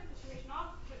current situation,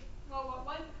 what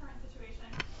was the current situation.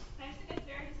 And I just think it's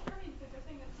very disturbing because they're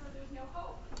saying that there's no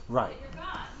hope. Right. That you're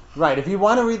gone. Right. If you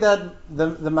want to read that,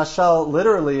 the mashal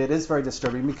literally, it is very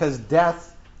disturbing because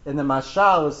death in the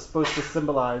mashal is supposed to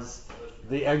symbolize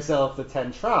the exile of the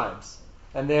 10 tribes.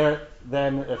 And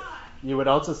then if you would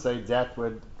also say death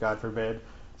would, God forbid,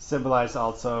 symbolize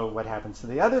also what happens to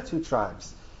the other 2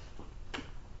 tribes.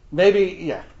 Maybe,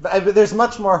 yeah. But there's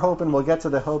much more hope, and we'll get to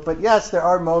the hope. But yes, there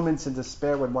are moments in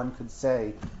despair when one could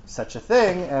say such a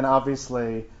thing, and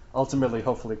obviously, ultimately,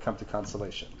 hopefully, come to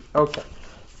consolation. Okay,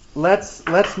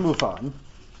 let's move on,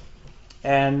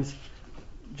 and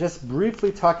just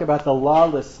briefly talk about the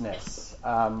lawlessness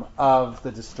of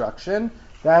the destruction.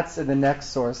 That's in the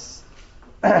next source,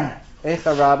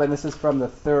 Eicha Rabbah, and this is from the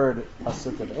 3rd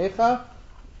pasuk of Eicha,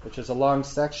 which is a long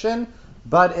section,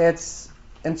 but it's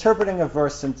interpreting a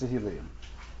verse in Tehillim.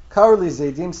 Kaur li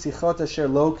zaydim sichot asher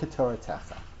lo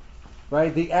ketoratecha.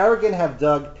 Right? The arrogant have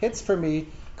dug pits for me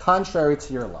contrary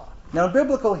to your law. Now in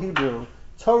biblical Hebrew,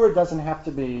 Torah doesn't have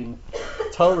to mean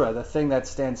Torah, the thing that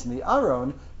stands in the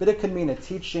Aron, but it could mean a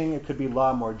teaching, it could be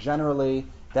law more generally,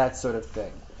 that sort of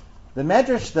thing. The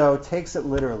Midrash, though, takes it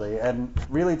literally and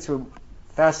really to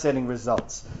fascinating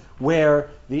results, where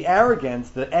the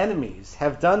arrogant, the enemies,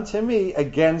 have done to me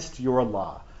against your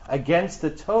law, against the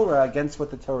Torah, against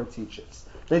what the Torah teaches.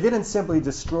 They didn't simply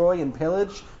destroy and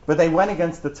pillage, but they went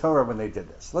against the Torah when they did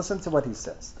this. Listen to what he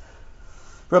says.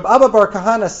 Rabbi Abba Bar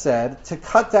Kahana said, to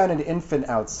cut down an infant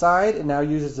outside, and now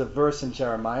uses a verse in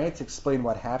Jeremiah to explain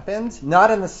what happened,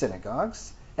 not in the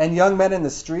synagogues, and young men in the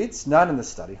streets, not in the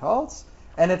study halls.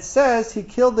 And it says, he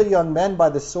killed the young men by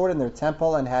the sword in their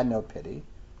temple and had no pity.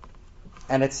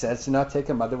 And it says, do not take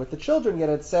a mother with the children, yet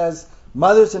it says,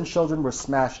 mothers and children were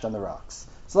smashed on the rocks.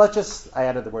 So I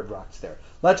added the word rocks there.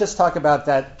 Let's just talk about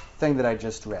that thing that I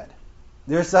just read.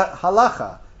 There's a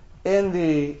halacha in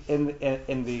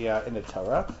the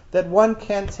Torah that one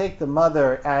can't take the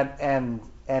mother and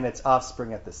its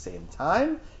offspring at the same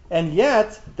time, and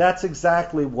yet that's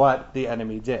exactly what the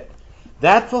enemy did.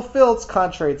 That fulfills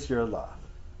contrary to your law.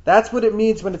 That's what it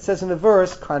means when it says in the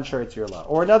verse, contrary to your law.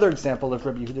 Or another example of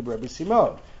Rabbi Yehuda Rabbi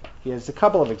Simon. He has a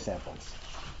couple of examples.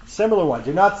 Similar one.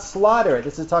 Do not slaughter.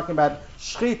 This is talking about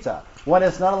shchita. One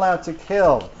is not allowed to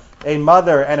kill a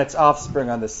mother and its offspring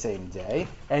on the same day.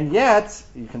 And yet,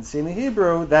 you can see in the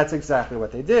Hebrew, that's exactly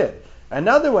what they did.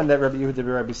 Another one that Rabbi Yehuda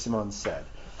Rabbi Simon said.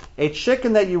 A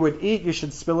chicken that you would eat, you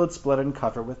should spill its blood and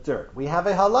cover it with dirt. We have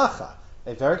a halacha,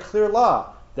 a very clear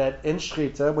law, that in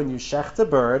shchita, when you shecht a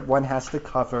bird, one has to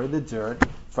cover the dirt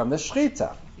from the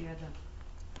shchita.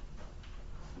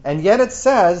 And yet it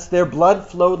says, their blood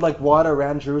flowed like water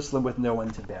around Jerusalem with no one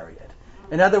to bury it.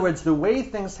 In other words, the way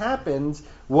things happened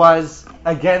was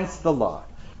against the law.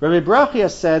 Rabbi Brachia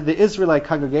said, the Israelite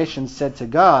congregation said to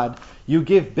God, you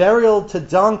give burial to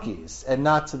donkeys and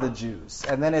not to the Jews.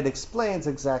 And then it explains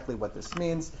exactly what this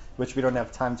means, which we don't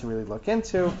have time to really look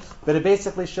into. But it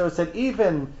basically shows that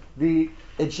even the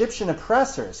Egyptian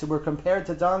oppressors, who were compared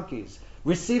to donkeys,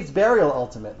 received burial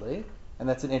ultimately. And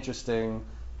that's an interesting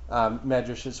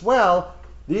medrash as well.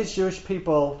 These Jewish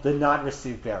people did not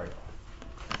receive burial.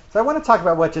 So I want to talk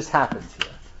about what just happened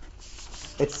here.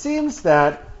 It seems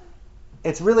that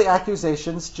it's really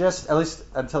accusations, just at least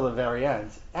until the very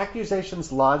end,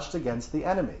 accusations lodged against the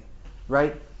enemy,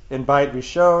 right? In Beit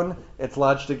Rishon, it's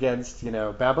lodged against,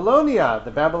 Babylonia.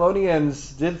 The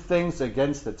Babylonians did things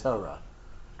against the Torah,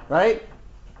 right?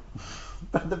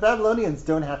 But the Babylonians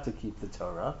don't have to keep the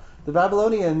Torah. The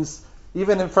Babylonians,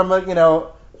 even from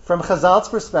Chazal's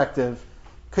perspective,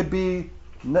 could be,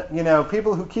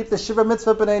 people who keep the Shiva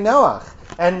Mitzvah B'nai Noach,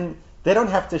 and they don't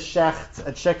have to shecht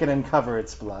a chicken and cover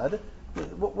its blood.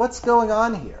 What's going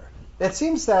on here? It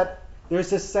seems that there's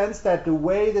this sense that the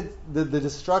way that the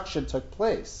destruction took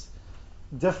place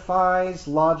defies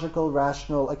logical,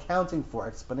 rational accounting for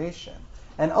explanation,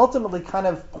 and ultimately kind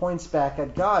of points back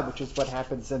at God, which is what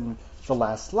happens in the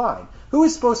last line. Who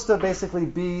is supposed to basically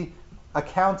be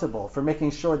accountable for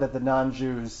making sure that the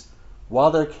non-Jews,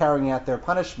 while they're carrying out their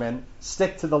punishment,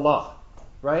 stick to the law,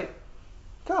 right?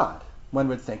 God, one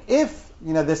would think. If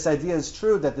this idea is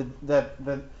true that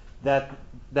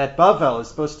Bavel is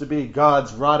supposed to be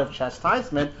God's rod of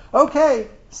chastisement, okay,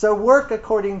 so work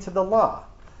according to the law.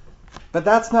 But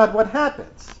that's not what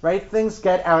happens, right? Things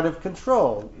get out of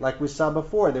control, like we saw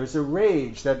before. There's a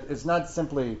rage that is not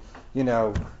simply,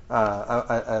 a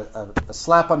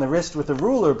slap on the wrist with a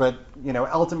ruler, but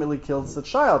ultimately kills the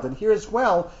child. And here as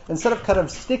well, instead of kind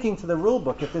of sticking to the rule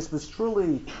book, if this was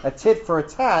truly a tit for a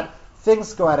tat,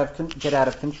 things get out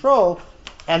of control.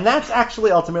 And that's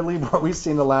actually ultimately what we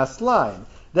see in the last line.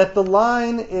 That the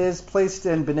line is placed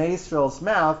in Bnei Israel's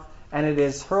mouth, and it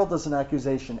is hurled as an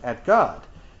accusation at God.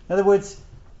 In other words,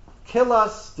 kill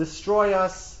us, destroy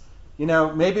us,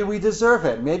 maybe we deserve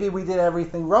it, maybe we did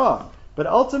everything wrong. But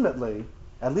ultimately,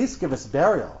 at least give us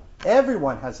burial.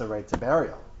 Everyone has a right to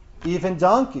burial, even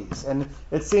donkeys. And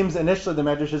it seems initially the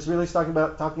Midrash is really talking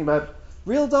about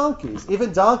real donkeys.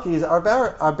 Even donkeys are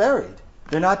buried.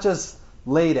 They're not just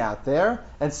laid out there,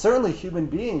 and certainly human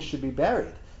beings should be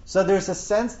buried. So there's a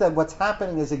sense that what's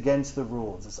happening is against the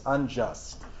rules, it's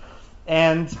unjust.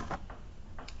 And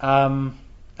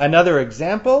another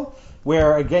example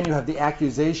where again you have the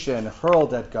accusation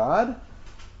hurled at God.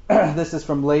 This is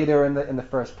from later in the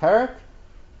first parak.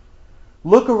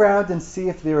 Look around and see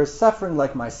if there is suffering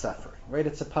like my suffering. Right?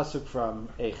 It's a pasuk from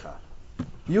Eicha.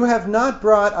 You have not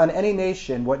brought on any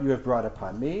nation what you have brought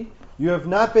upon me. You have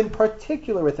not been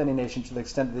particular with any nation to the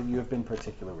extent that you have been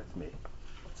particular with me.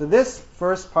 So this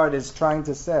first part is trying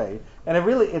to say, and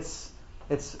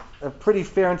it's a pretty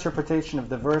fair interpretation of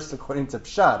the verse according to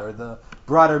Pshat, or the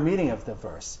broader meaning of the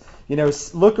verse.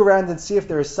 Look around and see if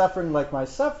there is suffering like my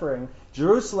suffering.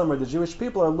 Jerusalem or the Jewish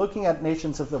people are looking at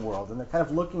nations of the world, and they're kind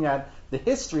of looking at the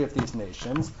history of these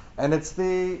nations, and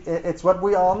it's what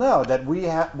we all know, that we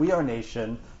are a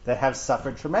nation that have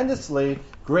suffered tremendously,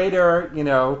 greater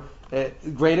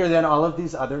than all of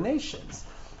these other nations.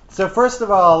 So first of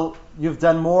all, you've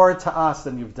done more to us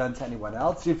than you've done to anyone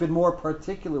else. You've been more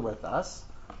particular with us.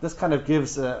 This kind of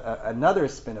gives another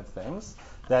spin of things,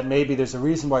 that maybe there's a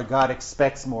reason why God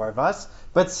expects more of us,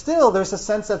 but still there's a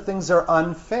sense that things are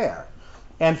unfair.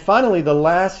 And finally, the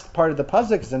last part of the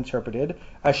pasuk is interpreted,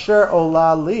 Asher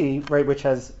Ola Li, right, which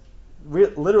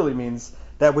literally means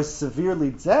that was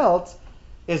severely dealt,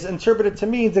 is interpreted to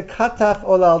mean the kataf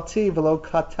olalti velo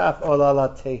kataf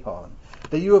olala tehon.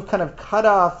 That you have kind of cut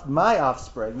off my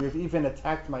offspring, you've even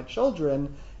attacked my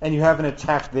children, and you haven't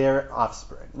attacked their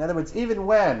offspring. In other words, even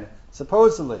when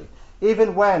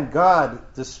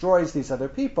God destroys these other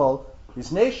people,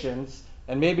 these nations,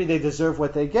 and maybe they deserve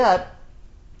what they get,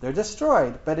 they're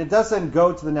destroyed. But it doesn't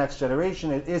go to the next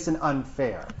generation. It isn't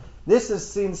unfair. This is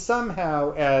seen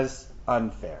somehow as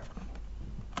unfair.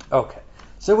 Okay.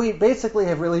 So we basically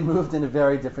have really moved in a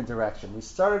very different direction. We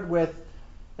started with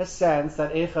a sense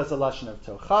that Eicha is a lashon of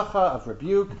tochacha, of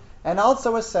rebuke, and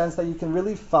also a sense that you can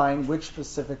really find which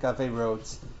specific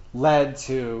averot led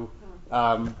to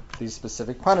these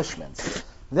specific punishments.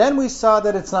 Then we saw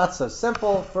that it's not so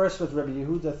simple. First with Rabbi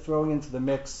Yehuda throwing into the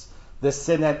mix the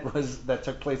sin that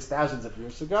took place thousands of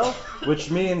years ago, which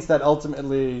means that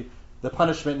ultimately the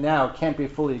punishment now can't be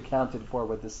fully accounted for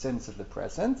with the sins of the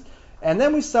present. And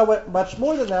then we saw much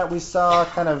more than that. We saw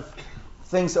kind of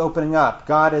things opening up.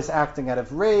 God is acting out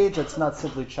of rage. It's not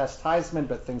simply chastisement,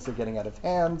 but things are getting out of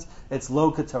hand. It's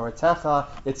lo ketoratecha.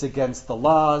 It's against the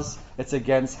laws. It's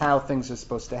against how things are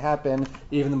supposed to happen.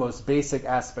 Even the most basic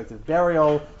aspect of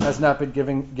burial has not been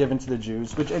given to the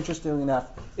Jews, which interestingly enough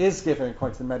is given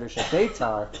according to the Midrash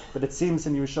Beitar, but it seems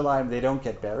in Yerushalayim they don't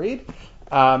get buried.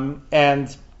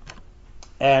 And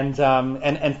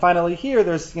finally here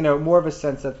there's more of a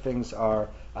sense that things are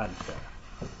unfair.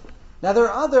 Now there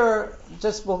are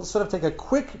we'll sort of take a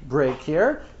quick break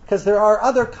here, because there are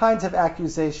other kinds of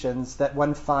accusations that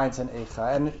one finds in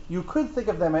Eicha, and you could think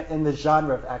of them in the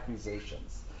genre of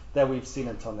accusations that we've seen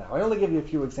until now. I only give you a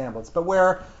few examples, but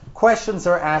where questions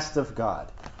are asked of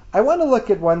God. I want to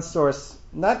look at one source,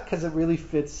 not because it really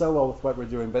fits so well with what we're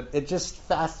doing, but it just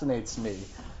fascinates me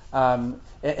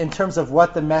in terms of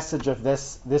what the message of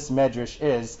this Midrash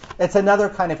is. It's another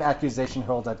kind of accusation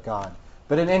hurled at God,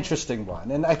 but an interesting one,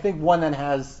 and I think one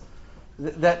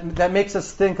that makes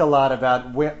us think a lot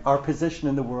about our position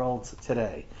in the world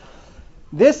today.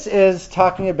 This is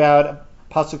talking about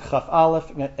Pasuk Chaf Aleph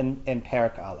and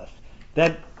Parak Aleph.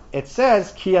 That it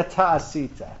says, Ki ata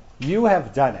asita, you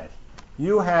have done it.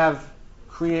 You have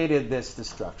created this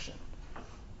destruction.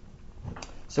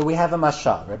 So we have a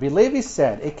mashal. Rabbi Levi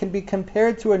said, it can be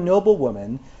compared to a noble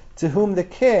woman to whom the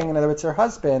king, in other words her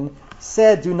husband,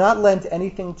 said, do not lend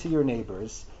anything to your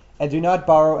neighbors, and do not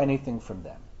borrow anything from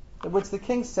them. In other words, the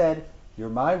king said, you're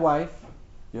my wife,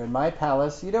 you're in my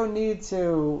palace, you don't need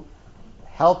to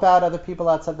help out other people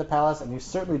outside the palace, and you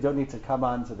certainly don't need to come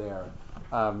on to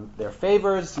their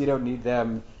favors, you don't need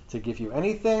them to give you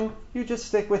anything, you just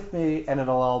stick with me and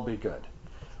it'll all be good.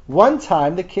 One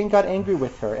time the king got angry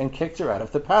with her and kicked her out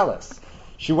of the palace.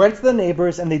 She went to the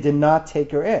neighbors and they did not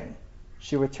take her in.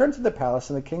 She returned to the palace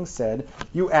and the king said,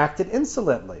 you acted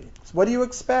insolently. So what do you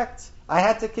expect? I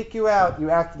had to kick you out. You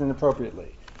acted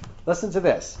inappropriately. Listen to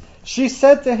this. She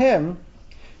said to him,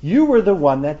 you were the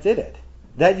one that did it.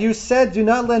 That you said, do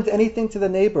not lend anything to the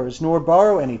neighbors, nor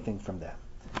borrow anything from them.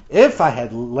 If I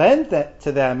had lent that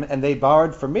to them and they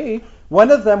borrowed from me, one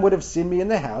of them would have seen me in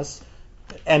the house,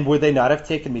 and would they not have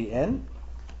taken me in?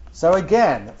 So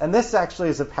again, and this actually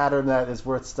is a pattern that is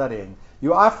worth studying.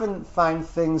 You often find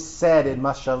things said in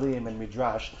Mashalim and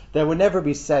Midrash that would never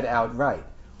be said outright.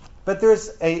 But there's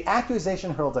an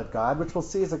accusation hurled at God, which we'll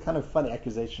see is a kind of funny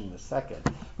accusation in a second.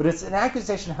 But it's an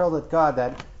accusation hurled at God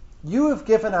that you have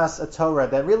given us a Torah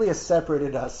that really has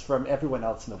separated us from everyone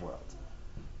else in the world.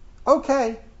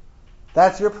 Okay,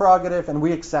 that's your prerogative and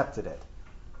we accepted it.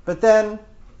 But then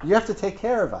you have to take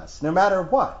care of us, no matter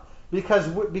what.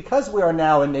 Because we are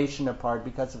now a nation apart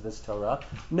because of this Torah,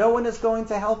 no one is going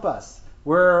to help us.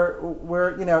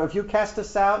 We're if you cast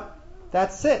us out,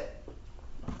 that's it.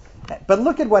 But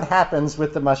look at what happens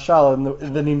with the mashal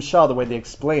and the nimshal, the way they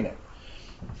explain it,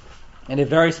 in a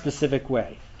very specific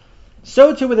way.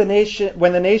 So too with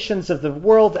when the nations of the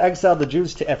world exiled the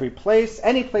Jews to every place,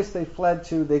 any place they fled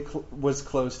to, was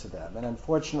closed to them. And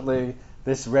unfortunately,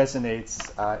 this resonates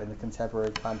in the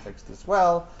contemporary context as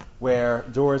well, where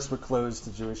doors were closed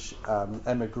to Jewish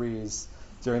emigres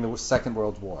during the Second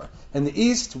World War. In the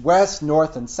east, west,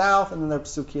 north, and south, and then there are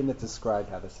psukim that describe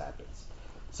how this happens.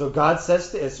 So God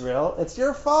says to Israel, it's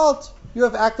your fault. You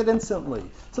have acted insolently.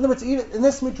 So in other words, even in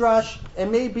this midrash, it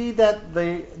may be that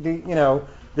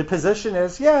the position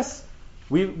is, yes,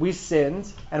 we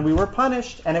sinned and we were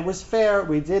punished and it was fair.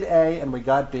 We did A and we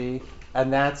got B,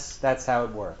 and that's how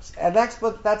it works. And that's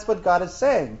what God is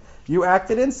saying. You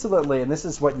acted insolently and this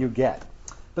is what you get.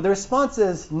 But the response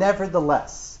is,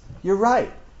 nevertheless, you're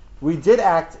right. We did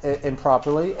act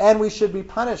improperly and we should be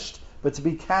punished. But to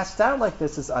be cast out like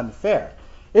this is unfair.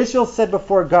 Israel said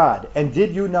before God, and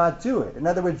did you not do it? In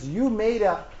other words, you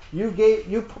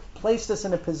placed us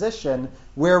in a position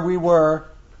where we were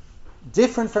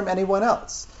different from anyone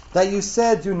else. That you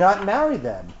said, do not marry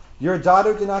them. Your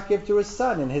daughter do not give to his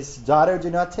son, and his daughter do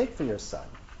not take for your son.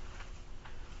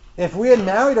 If we had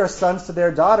married our sons to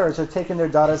their daughters or taken their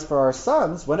daughters for our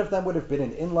sons, one of them would have been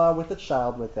an in-law with a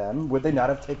child with them. Would they not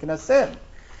have taken us in?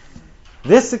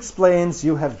 This explains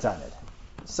you have done it.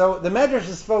 So the Midrash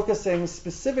is focusing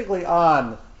specifically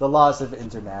on the laws of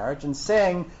intermarriage and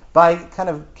saying, by kind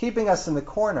of keeping us in the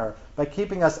corner, by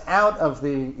keeping us out of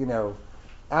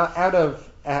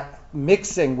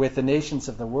mixing with the nations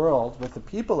of the world, with the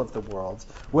people of the world,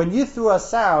 when you threw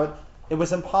us out, it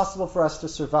was impossible for us to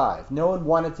survive. No one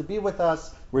wanted to be with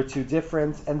us. We're too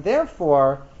different, and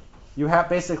therefore, you have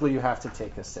to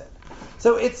take us in.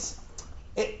 So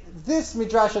this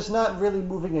midrash is not really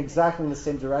moving exactly in the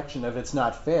same direction of it's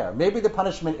not fair. Maybe the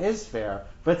punishment is fair,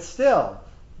 but still,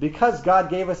 because God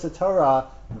gave us a Torah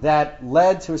that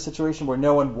led to a situation where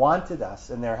no one wanted us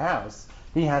in their house,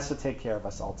 He has to take care of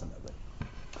us ultimately.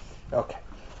 Okay.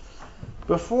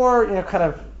 Before kind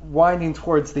of winding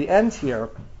towards the end here,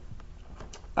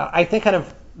 I think kind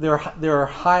of there are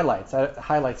highlights.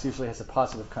 Highlights usually has a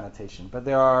positive connotation, but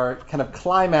there are kind of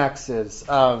climaxes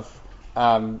of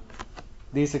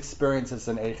these experiences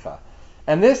in Eicha.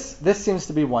 And this seems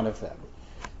to be one of them.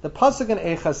 The pasuk in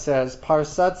Eicha says,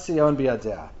 Parsat Zion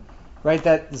biyadeh, right?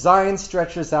 That Zion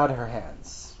stretches out her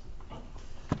hands.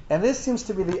 And this seems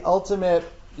to be the ultimate,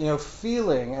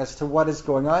 feeling as to what is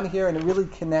going on here, and it really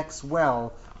connects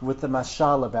well with the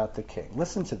mashal about the king.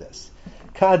 Listen to this.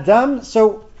 Ka'adam,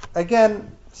 so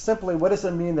again, simply, what does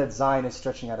it mean that Zion is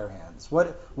stretching out her hands?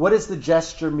 What does the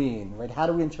gesture mean? Right? How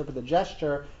do we interpret the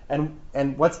gesture?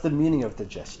 And what's the meaning of the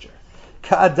gesture?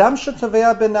 Ka'adam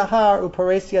shetovea ben nahar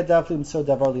upares yadav limtso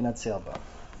davar linatzel bo.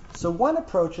 So one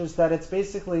approach is that it's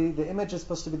basically, the image is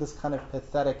supposed to be this kind of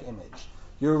pathetic image.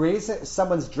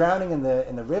 Someone's drowning in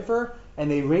the river, and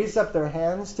they raise up their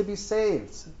hands to be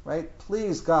saved. Right?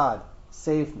 Please, God,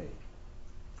 save me.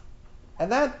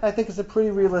 And that, I think, is a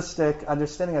pretty realistic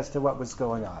understanding as to what was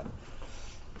going on.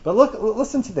 But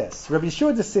listen to this. Rabbi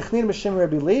Yeshua de Sichnin B'Shem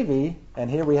Rabbi Levi, and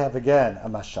here we have again a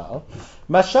mashal.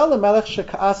 Mashal l'melech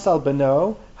sheka'as al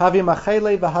beno, havi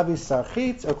machele v'havi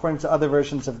sarchit. According to other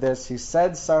versions of this, he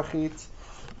said sarchit,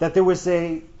 that there was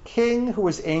a king who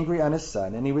was angry on his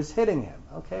son, and he was hitting him.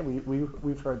 Okay,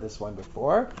 we've heard this one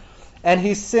before. And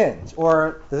he sinned,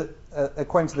 or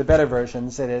according to the better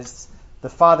versions, it is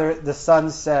the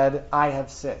son said, I have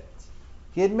sinned.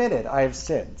 He admitted, I have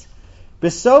sinned.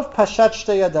 B'sof pashat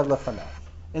shtei yadav lefanav.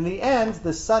 In the end,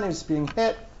 the son who's being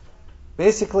hit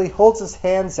basically holds his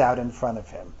hands out in front of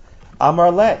him.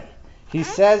 Amar le. He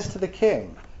says to the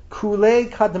king, Kulei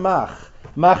kadmach,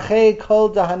 machei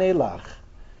kol dahanelach.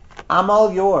 I'm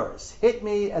all yours. Hit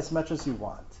me as much as you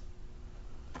want.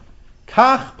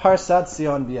 Kach parsat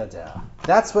Zion biyadeh.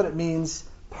 That's what it means,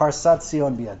 parsat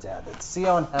Zion biyadeh. That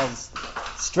Zion has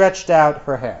stretched out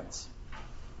her hands.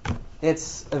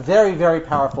 It's a very, very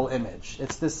powerful image.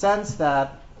 It's the sense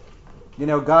that,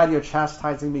 God, you're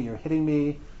chastising me, you're hitting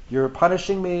me, you're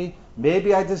punishing me.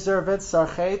 Maybe I deserve it.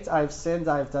 Sarchet, I've sinned,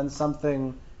 I've done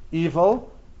something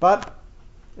evil, but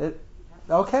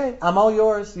okay, I'm all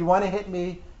yours. You want to hit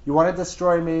me, you want to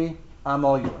destroy me, I'm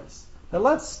all yours. Now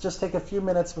let's just take a few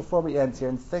minutes before we end here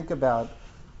and think about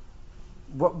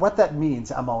what that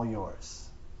means, I'm all yours.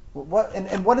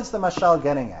 And what is the mashal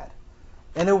getting at?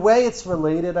 In a way, it's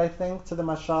related, I think, to the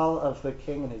mashal of the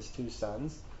king and his two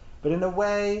sons. But in a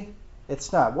way,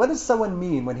 it's not. What does someone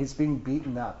mean when he's being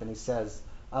beaten up and he says,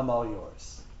 I'm all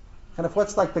yours? Kind of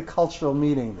what's like the cultural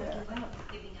meaning there?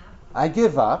 I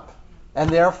give up, and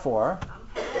therefore...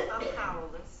 I'm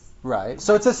powerless. Right.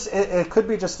 So it could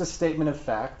be just a statement of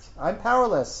fact. I'm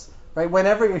powerless. Right?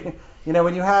 Whenever,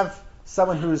 when you have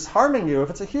someone who's harming you, if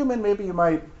it's a human, maybe you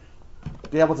might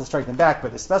be able to strike them back,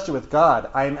 but especially with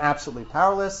God, I am absolutely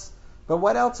powerless. But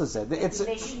what else is it? And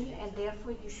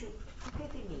therefore you should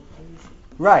Pity me.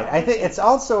 Right. I think it's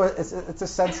also it's a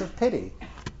sense of pity.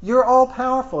 You're all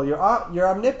powerful. You're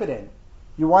omnipotent.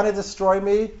 You want to destroy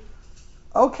me?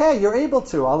 Okay, you're able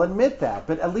to. I'll admit that,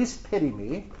 but at least pity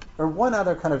me. Or one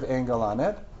other kind of angle on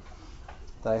it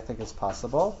that I think is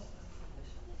possible,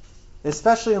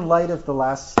 especially in light of the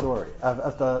last story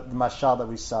of the mashal that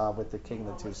we saw with the king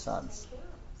and the two sons.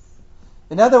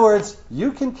 In other words,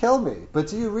 you can kill me, but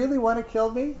do you really want to kill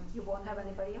me? You won't have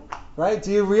anybody else. Right? Do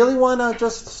you really want to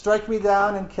just strike me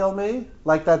down and kill me?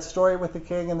 Like that story with the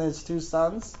king and his two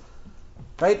sons?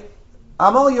 Right?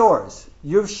 I'm all yours.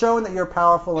 You've shown that you're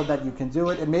powerful and that you can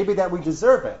do it, and maybe that we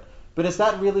deserve it. But is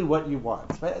that really what you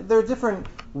want? Right? There are different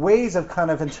ways of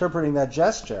kind of interpreting that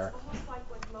gesture. It's almost like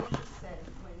what Moshe said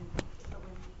when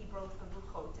he broke the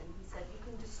Luchot, and he said, you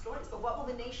can destroy us, but what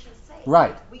will the nation say?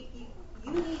 Right.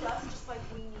 You need us just like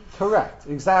we need you. Correct.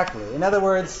 Exactly. In other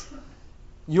words,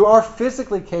 you are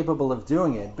physically capable of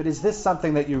doing it, but is this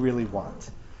something that you really want?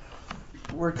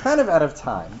 We're kind of out of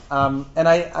time. And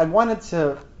I wanted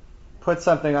to put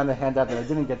something on the handout that I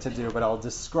didn't get to do, but I'll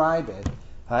describe it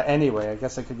anyway. I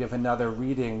guess I could give another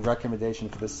reading recommendation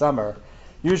for the summer.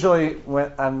 Usually,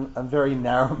 when I'm a very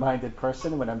narrow-minded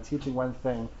person. When I'm teaching one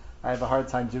thing, I have a hard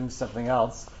time doing something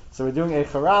else. So we're doing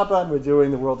Eicha Rabbah, and we're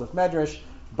doing the world of Midrash,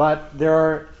 but there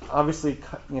are obviously,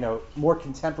 more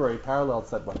contemporary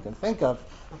parallels that one can think of,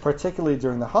 particularly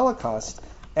during the Holocaust.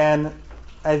 And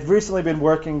I've recently been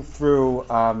working through,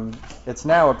 it's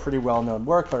now a pretty well-known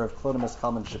work of Clodimus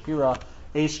Kalman Shapira,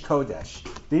 Eish Kodesh.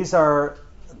 These are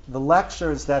the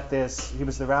lectures that he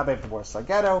was the rabbi of the Warsaw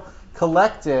Ghetto,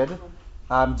 collected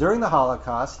during the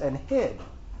Holocaust and hid,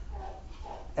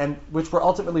 and which were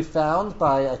ultimately found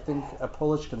by, I think, a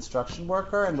Polish construction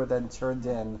worker and were then turned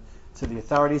in to the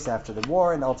authorities after the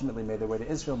war and ultimately made their way to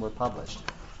Israel and were published.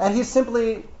 And he's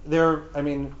simply,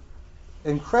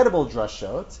 incredible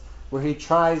drashot, where he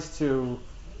tries to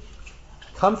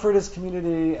comfort his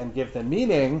community and give them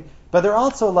meaning, but there are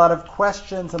also a lot of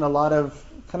questions and a lot of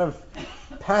kind of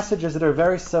passages that are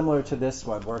very similar to this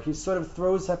one, where he sort of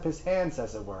throws up his hands,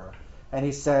 as it were, and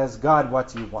he says, God, what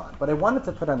do you want? But I wanted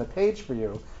to put on the page for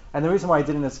you, and the reason why I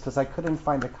didn't is because I couldn't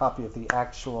find a copy of the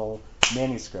actual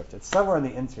manuscript. It's somewhere on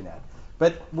the internet.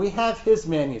 But we have his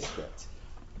manuscript,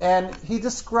 and he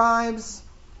describes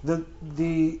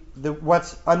the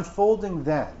what's unfolding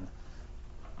then,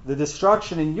 the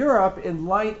destruction in Europe in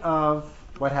light of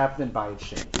what happened in Bayit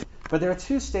Sheni. But there are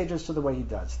two stages to the way he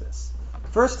does this.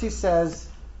 First, he says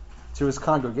to his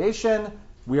congregation,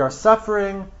 we are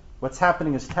suffering, what's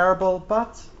happening is terrible,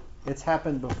 but it's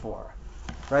happened before.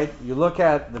 Right? You look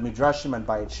at the Midrashim on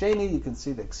Bayit Sheni, you can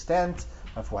see the extent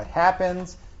of what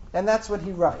happened, and that's what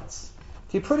he writes.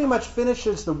 He pretty much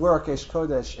finishes the work, Eish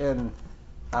Kodesh, in,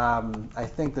 I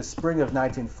think, the spring of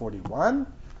 1941.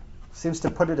 Seems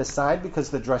to put it aside because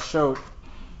the drashot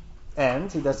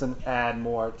end. He doesn't add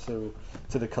more to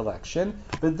the collection.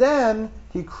 But then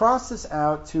he crosses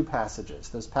out two passages.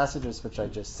 Those passages which I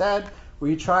just said,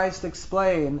 where he tries to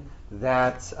explain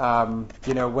that,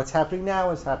 what's happening now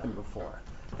has happened before.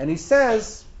 And he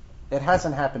says it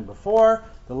hasn't happened before.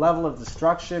 The level of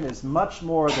destruction is much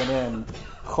more than in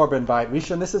Chorban Bayit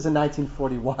Rishon. This is in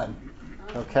 1941.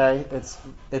 Okay?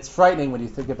 It's frightening when you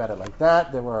think about it like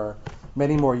that. There were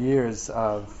many more years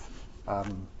of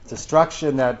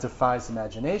destruction that defies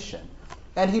imagination.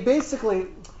 And he basically,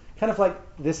 kind of like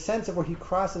this sense of where he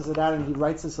crosses it out and he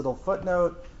writes this little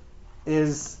footnote,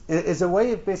 is a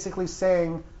way of basically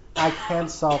saying, I can't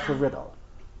solve the riddle.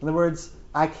 In other words,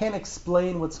 I can't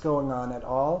explain what's going on at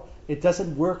all. It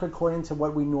doesn't work according to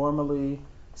what we normally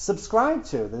subscribe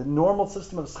to. The normal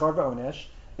system of Schar V'Onesh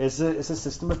is a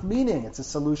system of meaning. It's a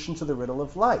solution to the riddle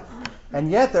of life. And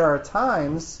yet there are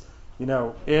times,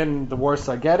 in the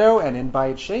Warsaw Ghetto and in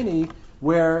Bayit Sheni,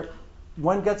 where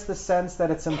one gets the sense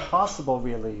that it's impossible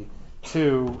really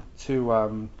to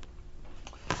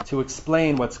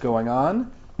explain what's going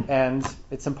on, and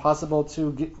it's impossible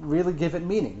to really give it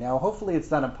meaning. Now, hopefully it's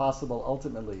not impossible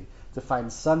ultimately to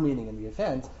find some meaning in the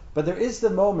event, but there is the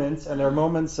moment, and there are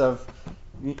moments of,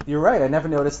 you're right, I never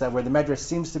noticed that, where the Midrash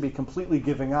seems to be completely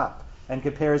giving up and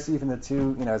compares even the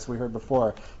two, as we heard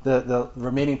before, the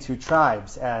remaining two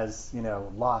tribes as,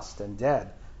 lost and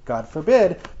dead. God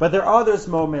forbid. But there are those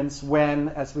moments when,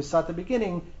 as we saw at the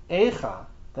beginning, Eicha,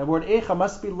 that word Eicha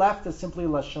must be left as simply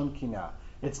Lashon Kina.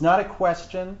 It's not a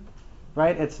question,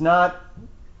 right? It's not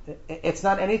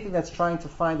anything that's trying to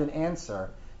find an answer.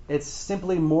 It's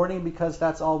simply mourning because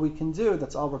that's all we can do.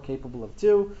 That's all we're capable of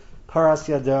do. Paras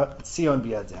yada tzion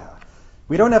biyadeha.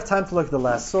 We don't have time to look at the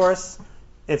last source.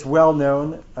 It's well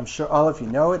known. I'm sure all of you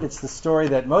know it. It's the story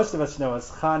that most of us know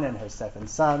as Chan and her 7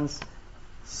 sons.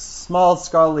 small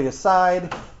scholarly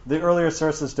aside, the earlier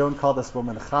sources don't call this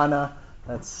woman Chana.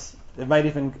 It might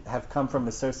even have come from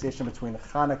association between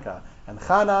Hanukkah and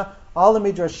Chana. All the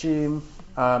Midrashim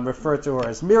refer to her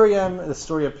as Miriam. The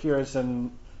story appears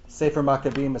in Sefer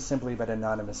Maccabim as simply but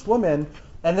anonymous woman.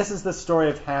 And this is the story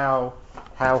of how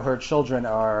her children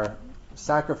are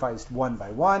sacrificed one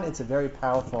by one. It's a very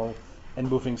powerful and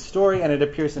moving story, and it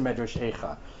appears in Midrash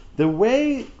Eicha. The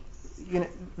way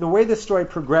the story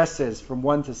progresses from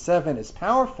 1 to 7 is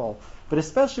powerful, but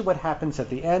especially what happens at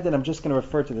the end, and I'm just going to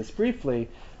refer to this briefly.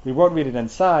 We won't read it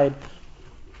inside.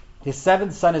 His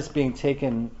 7th son is being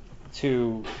taken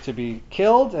to be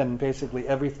killed, and basically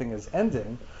everything is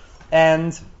ending.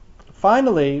 And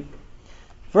finally,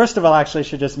 first of all, actually I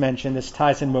should just mention, this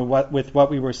ties in with what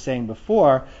we were saying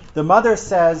before. The mother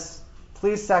says,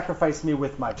 please sacrifice me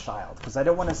with my child, because I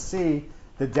don't want to see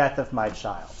the death of my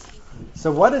child.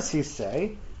 So what does he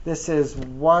say? This is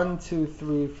 1, 2,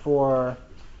 3, 4,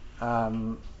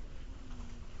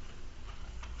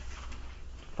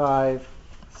 5,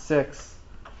 6,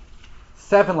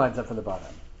 7 lines up from the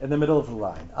bottom, in the middle of the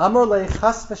line. Amor le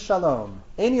chas v'shalom,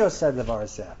 ein yoseh davar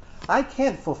zeh. I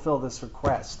can't fulfill this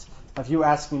request of you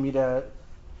asking me to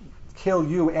kill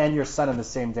you and your son in the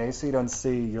same day so you don't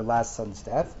see your last son's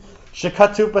death.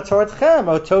 Shekatuv b'toratchem,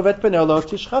 o tovet beno lo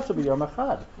tishchatu b'yom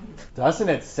echad. Doesn't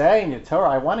it say in your Torah,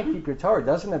 I want to keep your Torah,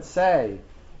 doesn't it say,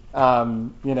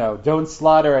 don't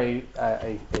slaughter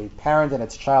a parent and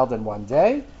its child in one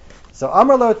day? So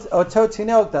Amar lo oto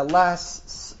tinok, that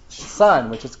last son,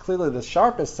 which is clearly the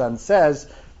sharpest son,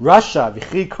 says, Rasha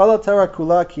v'chi kol Torah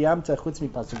kula kiyamta chutz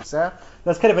mipasuk zeh.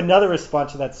 That's kind of another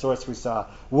response to that source we saw.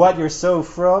 What, you're so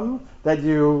from that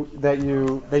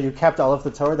you kept all of the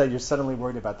Torah that you're suddenly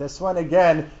worried about this one?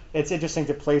 Again, it's interesting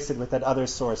to place it with that other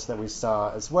source that we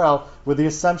saw as well, where the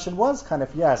assumption was kind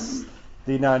of, yes,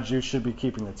 the non-Jew should be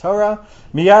keeping the Torah.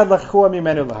 Miyad lachua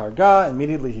mimenu laharga.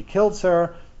 Immediately he kills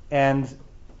her, and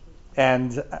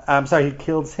he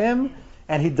kills him,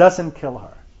 and he doesn't kill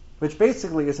her. Which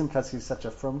basically isn't because he's such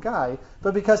a frum guy,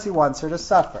 but because he wants her to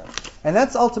suffer. And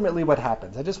that's ultimately what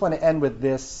happens. I just want to end with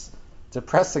this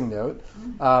depressing note,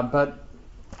 but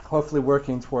hopefully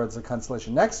working towards a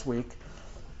consolation next week.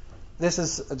 This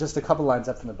is just a couple lines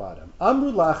up from the bottom.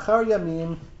 Amru la'achar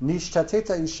yamim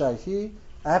nishtateta ishahi.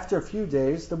 After a few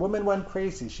days, the woman went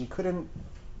crazy. She couldn't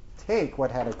take what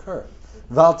had occurred.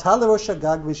 V'alta l'rosh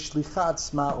hagag v'shlicha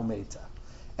atzma umeta.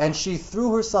 And she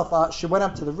threw herself out. She went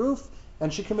up to the roof,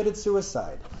 and she committed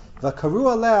suicide.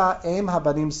 V'karu alea eim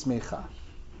habanim smecha.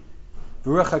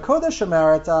 V'ruach hakodesh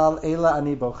omeret al eila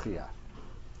ani bochia.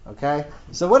 Okay?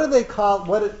 So what do they call,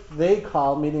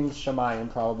 meaning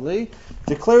Shemayim probably,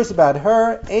 declares about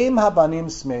her, eim habanim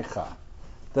smecha.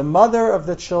 The mother of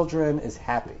the children is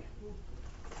happy.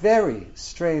 Very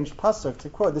strange pasuk to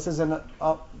quote. This is in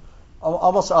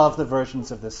almost all of the versions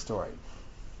of this story.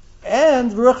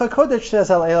 And Ruach HaKodesh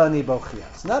says, Al Elani Bochia.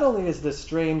 So not only is this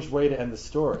strange way to end the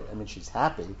story, I mean, she's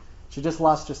happy. She just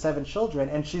lost her 7 children,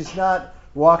 and she's not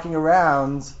walking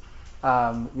around,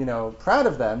 proud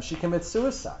of them. She commits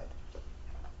suicide.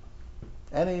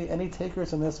 Any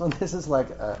takers on this one? This is like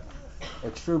a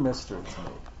true mystery to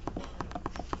me.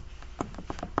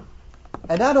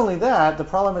 And not only that, the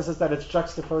problem is that it's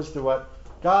juxtaposed to what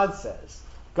God says.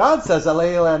 God says, Al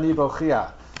Elani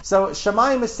Bochia. So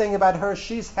Shemayim is saying about her,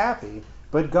 she's happy,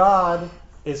 but God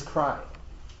is crying.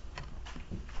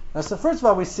 Now, so first of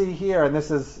all, we see here, and this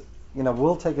is,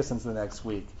 will take us into the next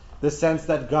week, the sense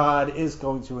that God is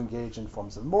going to engage in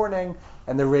forms of mourning,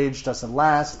 and the rage doesn't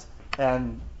last,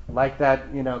 and like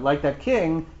that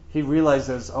king, he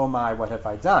realizes, oh my, what have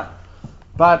I done?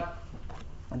 But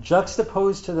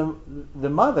juxtaposed to the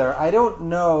mother, I don't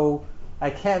know, I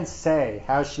can't say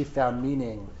how she found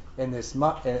meaning in this, in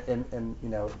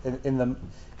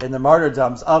the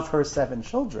martyrdoms of her 7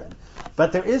 children,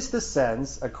 but there is the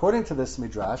sense, according to this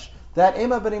midrash, that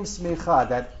ema banim smicha,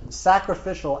 that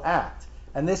sacrificial act,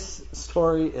 and this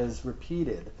story is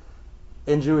repeated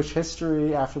in Jewish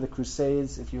history after the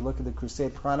Crusades. If you look at the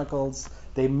Crusade Chronicles,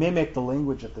 they mimic the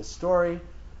language of this story,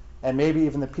 and maybe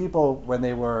even the people, when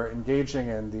they were engaging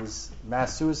in these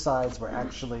mass suicides, were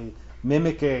actually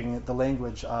mimicking the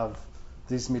language of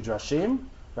these midrashim.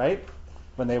 Right?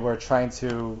 When they were trying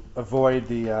to avoid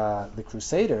the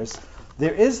Crusaders,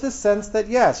 there is the sense that,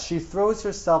 yes, she throws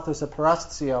herself, there's a paras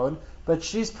tzion, but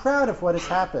she's proud of what has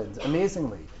happened,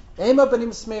 amazingly. Ema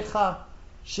banim smecha.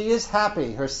 She is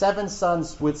happy. Her 7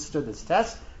 sons withstood this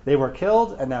test. They were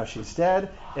killed, and now she's dead.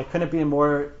 It couldn't be a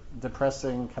more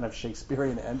depressing kind of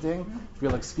Shakespearean ending, if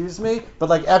you'll excuse me. But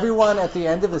like everyone at the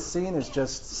end of the scene is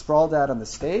just sprawled out on the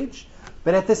stage.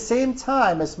 But at the same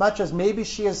time, as much as maybe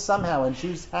she is somehow, and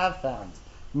Jews have found,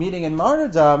 meeting in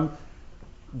martyrdom.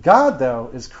 God, though,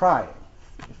 is crying.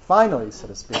 Finally, so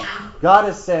to speak, God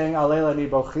is saying, "Alela ni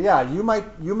bochia."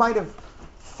 You might have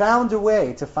found a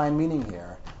way to find meaning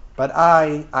here, but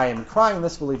I am crying.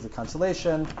 This will lead to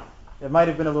consolation. It might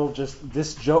have been a little just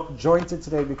disjointed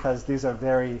today because these are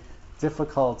very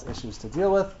difficult issues to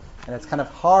deal with, and it's kind of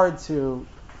hard to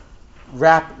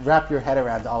wrap your head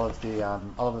around all of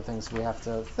the things we have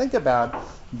to think about.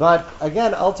 But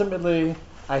again, ultimately,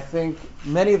 I think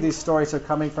many of these stories are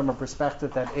coming from a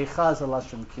perspective that Eicha is a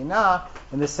lashon kina,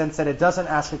 in the sense that it doesn't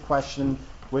ask a question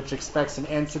which expects an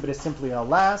answer, but is simply a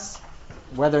alas.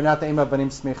 Whether or not the Ema Banim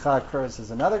Smicha occurs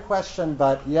is another question,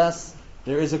 but yes,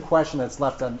 there is a question that's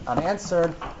left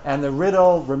unanswered, and the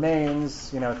riddle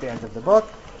remains, at the end of the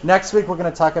book. Next week we're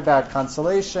going to talk about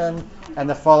consolation, and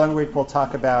the following week we'll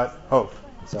talk about hope.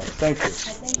 So, thank you. I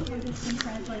think this been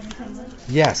translated into English.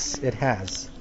 Yes, it has.